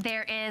then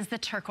there is the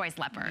turquoise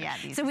leopard. Yeah,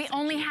 so we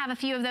only have a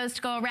few of those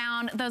to go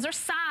around. Those are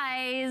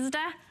sized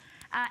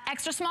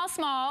extra small,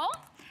 small,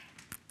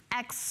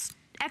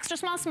 extra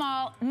small,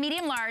 small,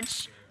 medium,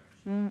 large,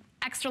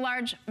 extra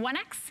large,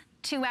 1X,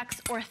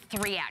 2X, or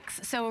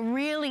 3X. So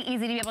really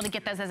easy to be able to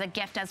get those as a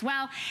gift as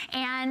well.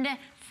 And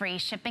free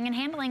shipping and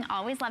handling.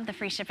 Always love the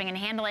free shipping and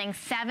handling.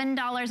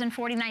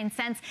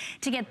 $7.49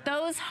 to get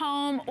those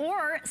home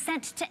or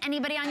sent to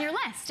anybody on your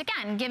list.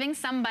 Again, giving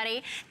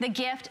somebody the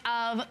gift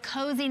of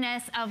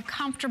coziness, of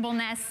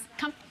comfortableness.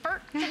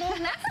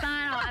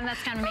 I'm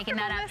that's kind of making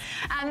that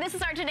up. This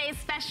is our today's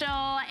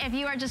special. If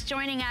you are just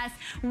joining us,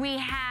 we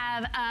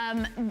have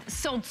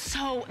sold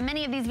so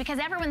many of these because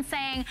everyone's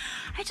saying,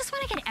 I just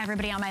want to get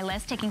everybody on my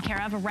list taken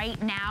care of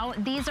right now.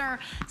 These are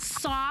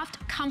soft,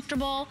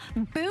 comfortable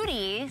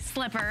booty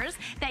slippers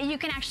that you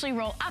can actually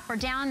roll up or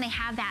down. They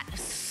have that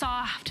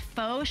soft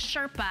faux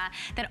Sherpa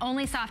that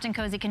only Soft and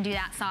Cozy can do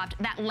that soft.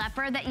 That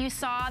leopard that you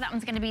saw, that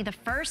one's going to be the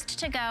first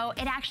to go.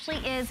 It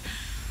actually is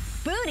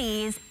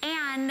booties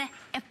and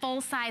a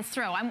full-size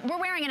throw. We're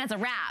wearing it as a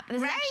wrap. This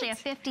is actually a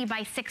 50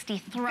 by 60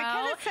 throw.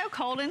 Because it's so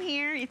cold in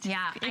here, it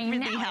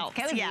really helps.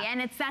 It's cozy,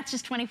 and that's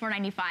just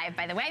 $24.95,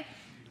 by the way.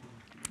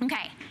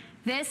 Okay,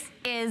 this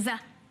is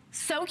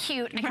so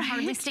cute. I can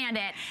hardly stand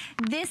it.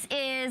 This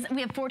is,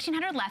 we have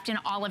 1,400 left in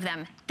all of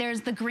them.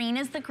 There's the green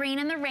is the green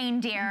and the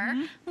reindeer.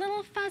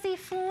 Little fuzzy,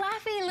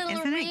 fluffy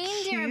little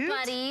reindeer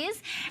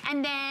buddies.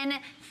 And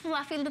then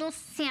fluffy little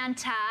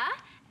Santa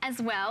as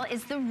well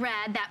is the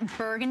red, that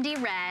burgundy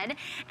red,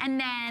 and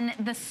then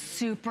the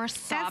super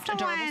soft,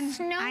 adorable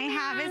snowman. I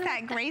have is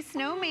that gray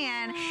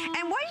snowman.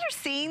 And what you're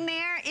seeing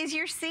there is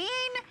you're seeing,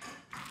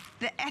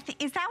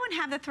 is that one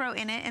have the throw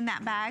in it in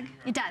that bag?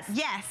 It does.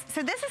 Yes.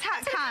 So this is how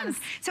it comes.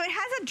 So it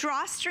has a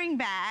drawstring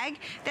bag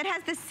that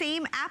has the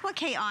same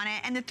applique on it,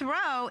 and the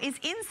throw is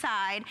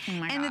inside.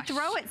 And the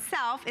throw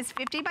itself is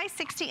 50 by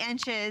 60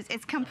 inches.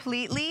 It's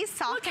completely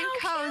soft and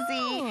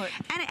cozy.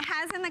 And it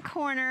has in the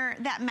corner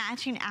that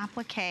matching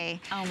applique.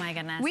 Oh my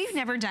goodness. We've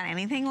never done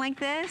anything like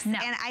this. No.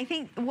 And I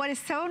think what is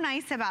so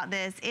nice about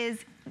this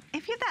is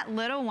if you have that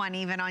little one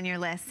even on your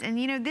list, and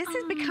you know, this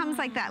becomes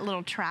like that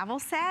little travel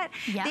set.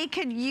 They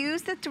could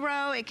use the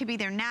throw, it could be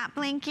their nap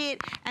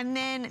blanket, and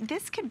then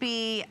this could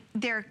be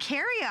their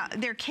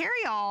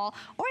carry-all,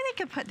 or they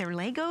could put their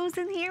Legos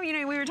in here. You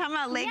know, we were talking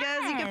about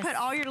Legos. You can put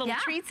all your little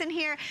treats in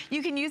here.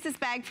 You can use this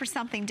bag for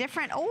something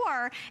different,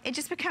 or it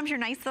just becomes your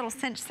nice little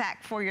cinch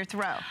sack for your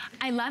throw.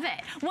 I love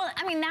it. Well,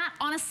 I mean, that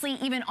honestly,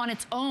 even on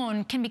its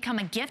own, can become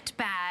a gift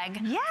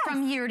bag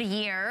from year to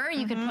year.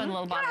 You could put a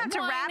little bottle of wine in it. You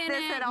don't have to wrap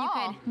this at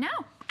all. No,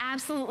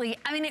 absolutely.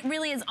 I mean, it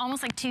really is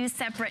almost like two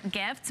separate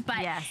gifts, but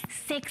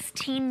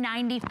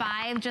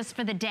 $16.95 just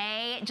for the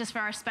day, just for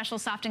our special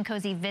Soft and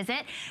Cozy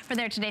visit for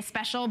their today's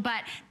special.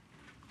 But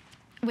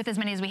with as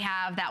many as we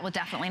have, that will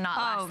definitely not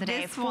last the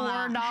day.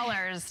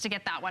 $4 to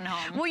get that one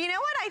home. Well, you know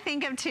what I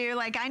think of too?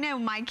 Like, I know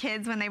my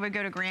kids, when they would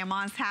go to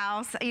grandma's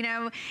house, you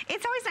know,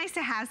 it's always nice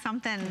to have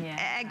something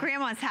at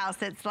grandma's house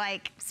that's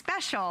like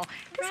special.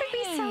 This would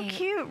be so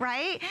cute,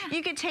 right? Yeah.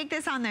 You could take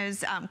this on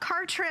those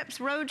car trips,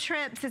 road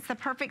trips. It's the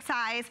perfect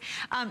size.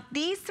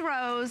 These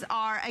throws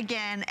are,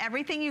 again,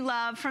 everything you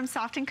love from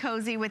Soft and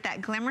Cozy, with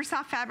that Glimmer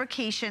Soft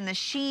fabrication, the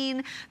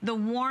sheen, the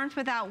warmth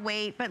without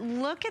weight. But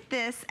look at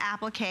this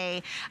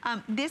applique.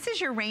 This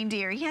is your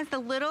reindeer. He has the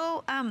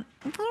little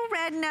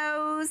red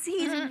nose.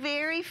 He's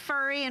very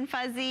furry and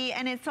fuzzy,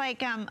 and it's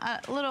like a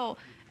little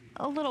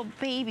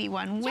baby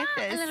one with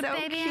this. So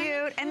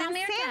cute. And then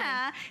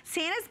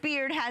Santa's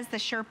beard has the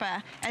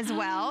Sherpa as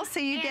well. So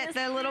you get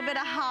the little bit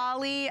of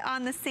holly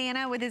on the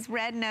Santa with his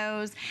red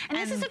nose. And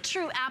this is a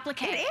true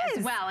applique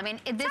as well. I mean,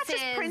 this is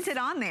just printed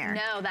on there.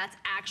 No, that's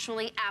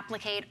actually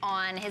applique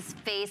on. His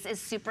face is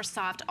super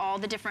soft, all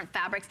the different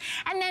fabrics.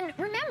 And then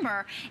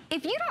remember,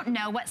 if you don't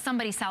know what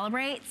somebody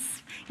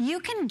celebrates,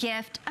 you can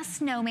gift a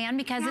snowman,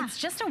 because it's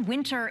just a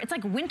winter, it's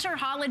like winter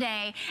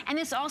holiday. And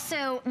this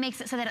also makes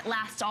it so that it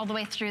lasts all the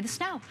way through the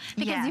snow,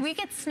 because we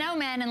get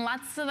snowmen in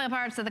lots of the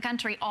parts of the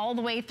country all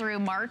the way through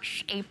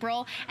March,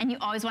 April, and you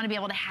always want to be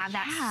able to have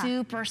that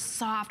super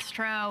soft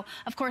throw.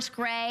 Of course,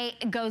 gray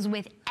goes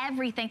with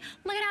everything.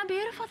 Look at how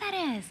beautiful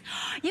that is.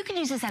 You could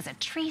use this as a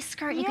tree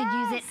skirt. You could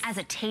use it as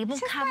a table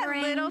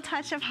covering. That little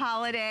touch of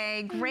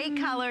holiday, great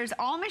colors,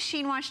 all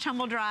machine wash,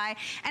 tumble dry.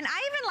 And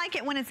I even like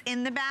it when it's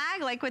in the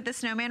bag, like with the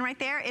snowman right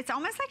there. It's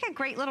almost like a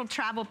great little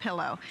travel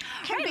pillow.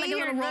 Can be like your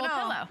a little roll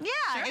pillow.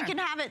 Yeah, you can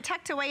have it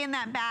tucked away in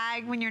that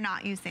bag when you're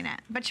not using it,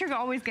 but you're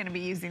always going to be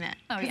using it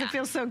because it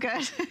feels so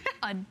good.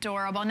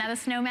 Adorable. Now the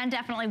snowman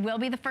definitely will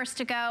be the first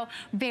to go.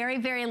 Very,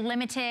 very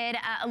limited.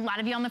 A lot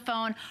of you on the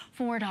phone,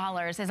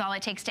 $4 is all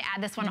it takes to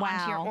add this one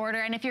onto your order.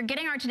 And if you're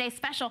getting our today's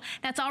special,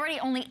 that's already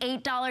only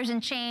 $8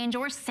 and change,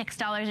 or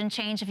 $6 and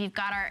change if you've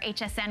got our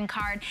HSN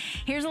card.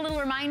 Here's a little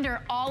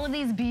reminder, all of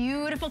these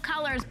beautiful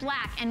colors,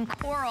 black and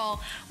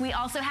coral. We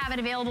also have it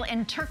available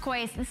in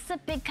turquoise. This is a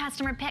big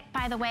customer pick,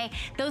 by the way.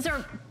 Those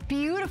are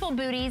beautiful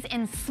booties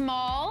in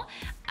small.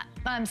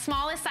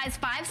 Small is size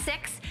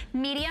 5'6",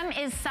 medium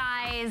is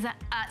size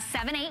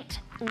 7'8",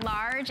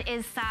 large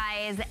is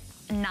size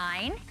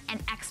 9,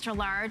 and extra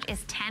large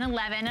is 10,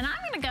 11, and I'm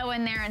gonna go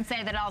in there and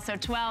say that also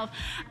 12.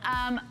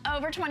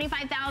 Over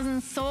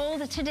 25,000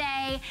 sold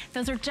today.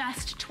 Those are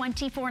just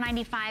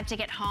 $24.95 to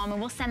get home, and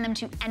we'll send them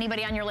to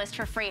anybody on your list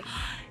for free.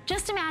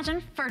 Just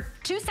imagine for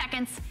 2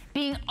 seconds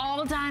being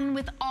all done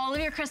with all of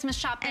your Christmas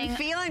shopping. And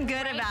feeling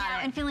good about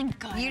it. And feeling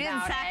good You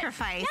didn't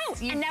sacrifice.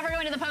 No, and never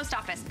going to the post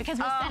office, because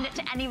we'll send it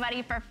to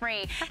anybody for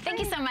free. Thank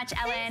you so much,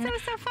 Ellen. Thanks, it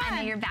was so fun. I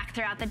know you're back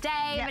throughout the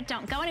day, but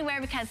don't go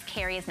anywhere, because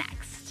Carrie is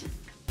next.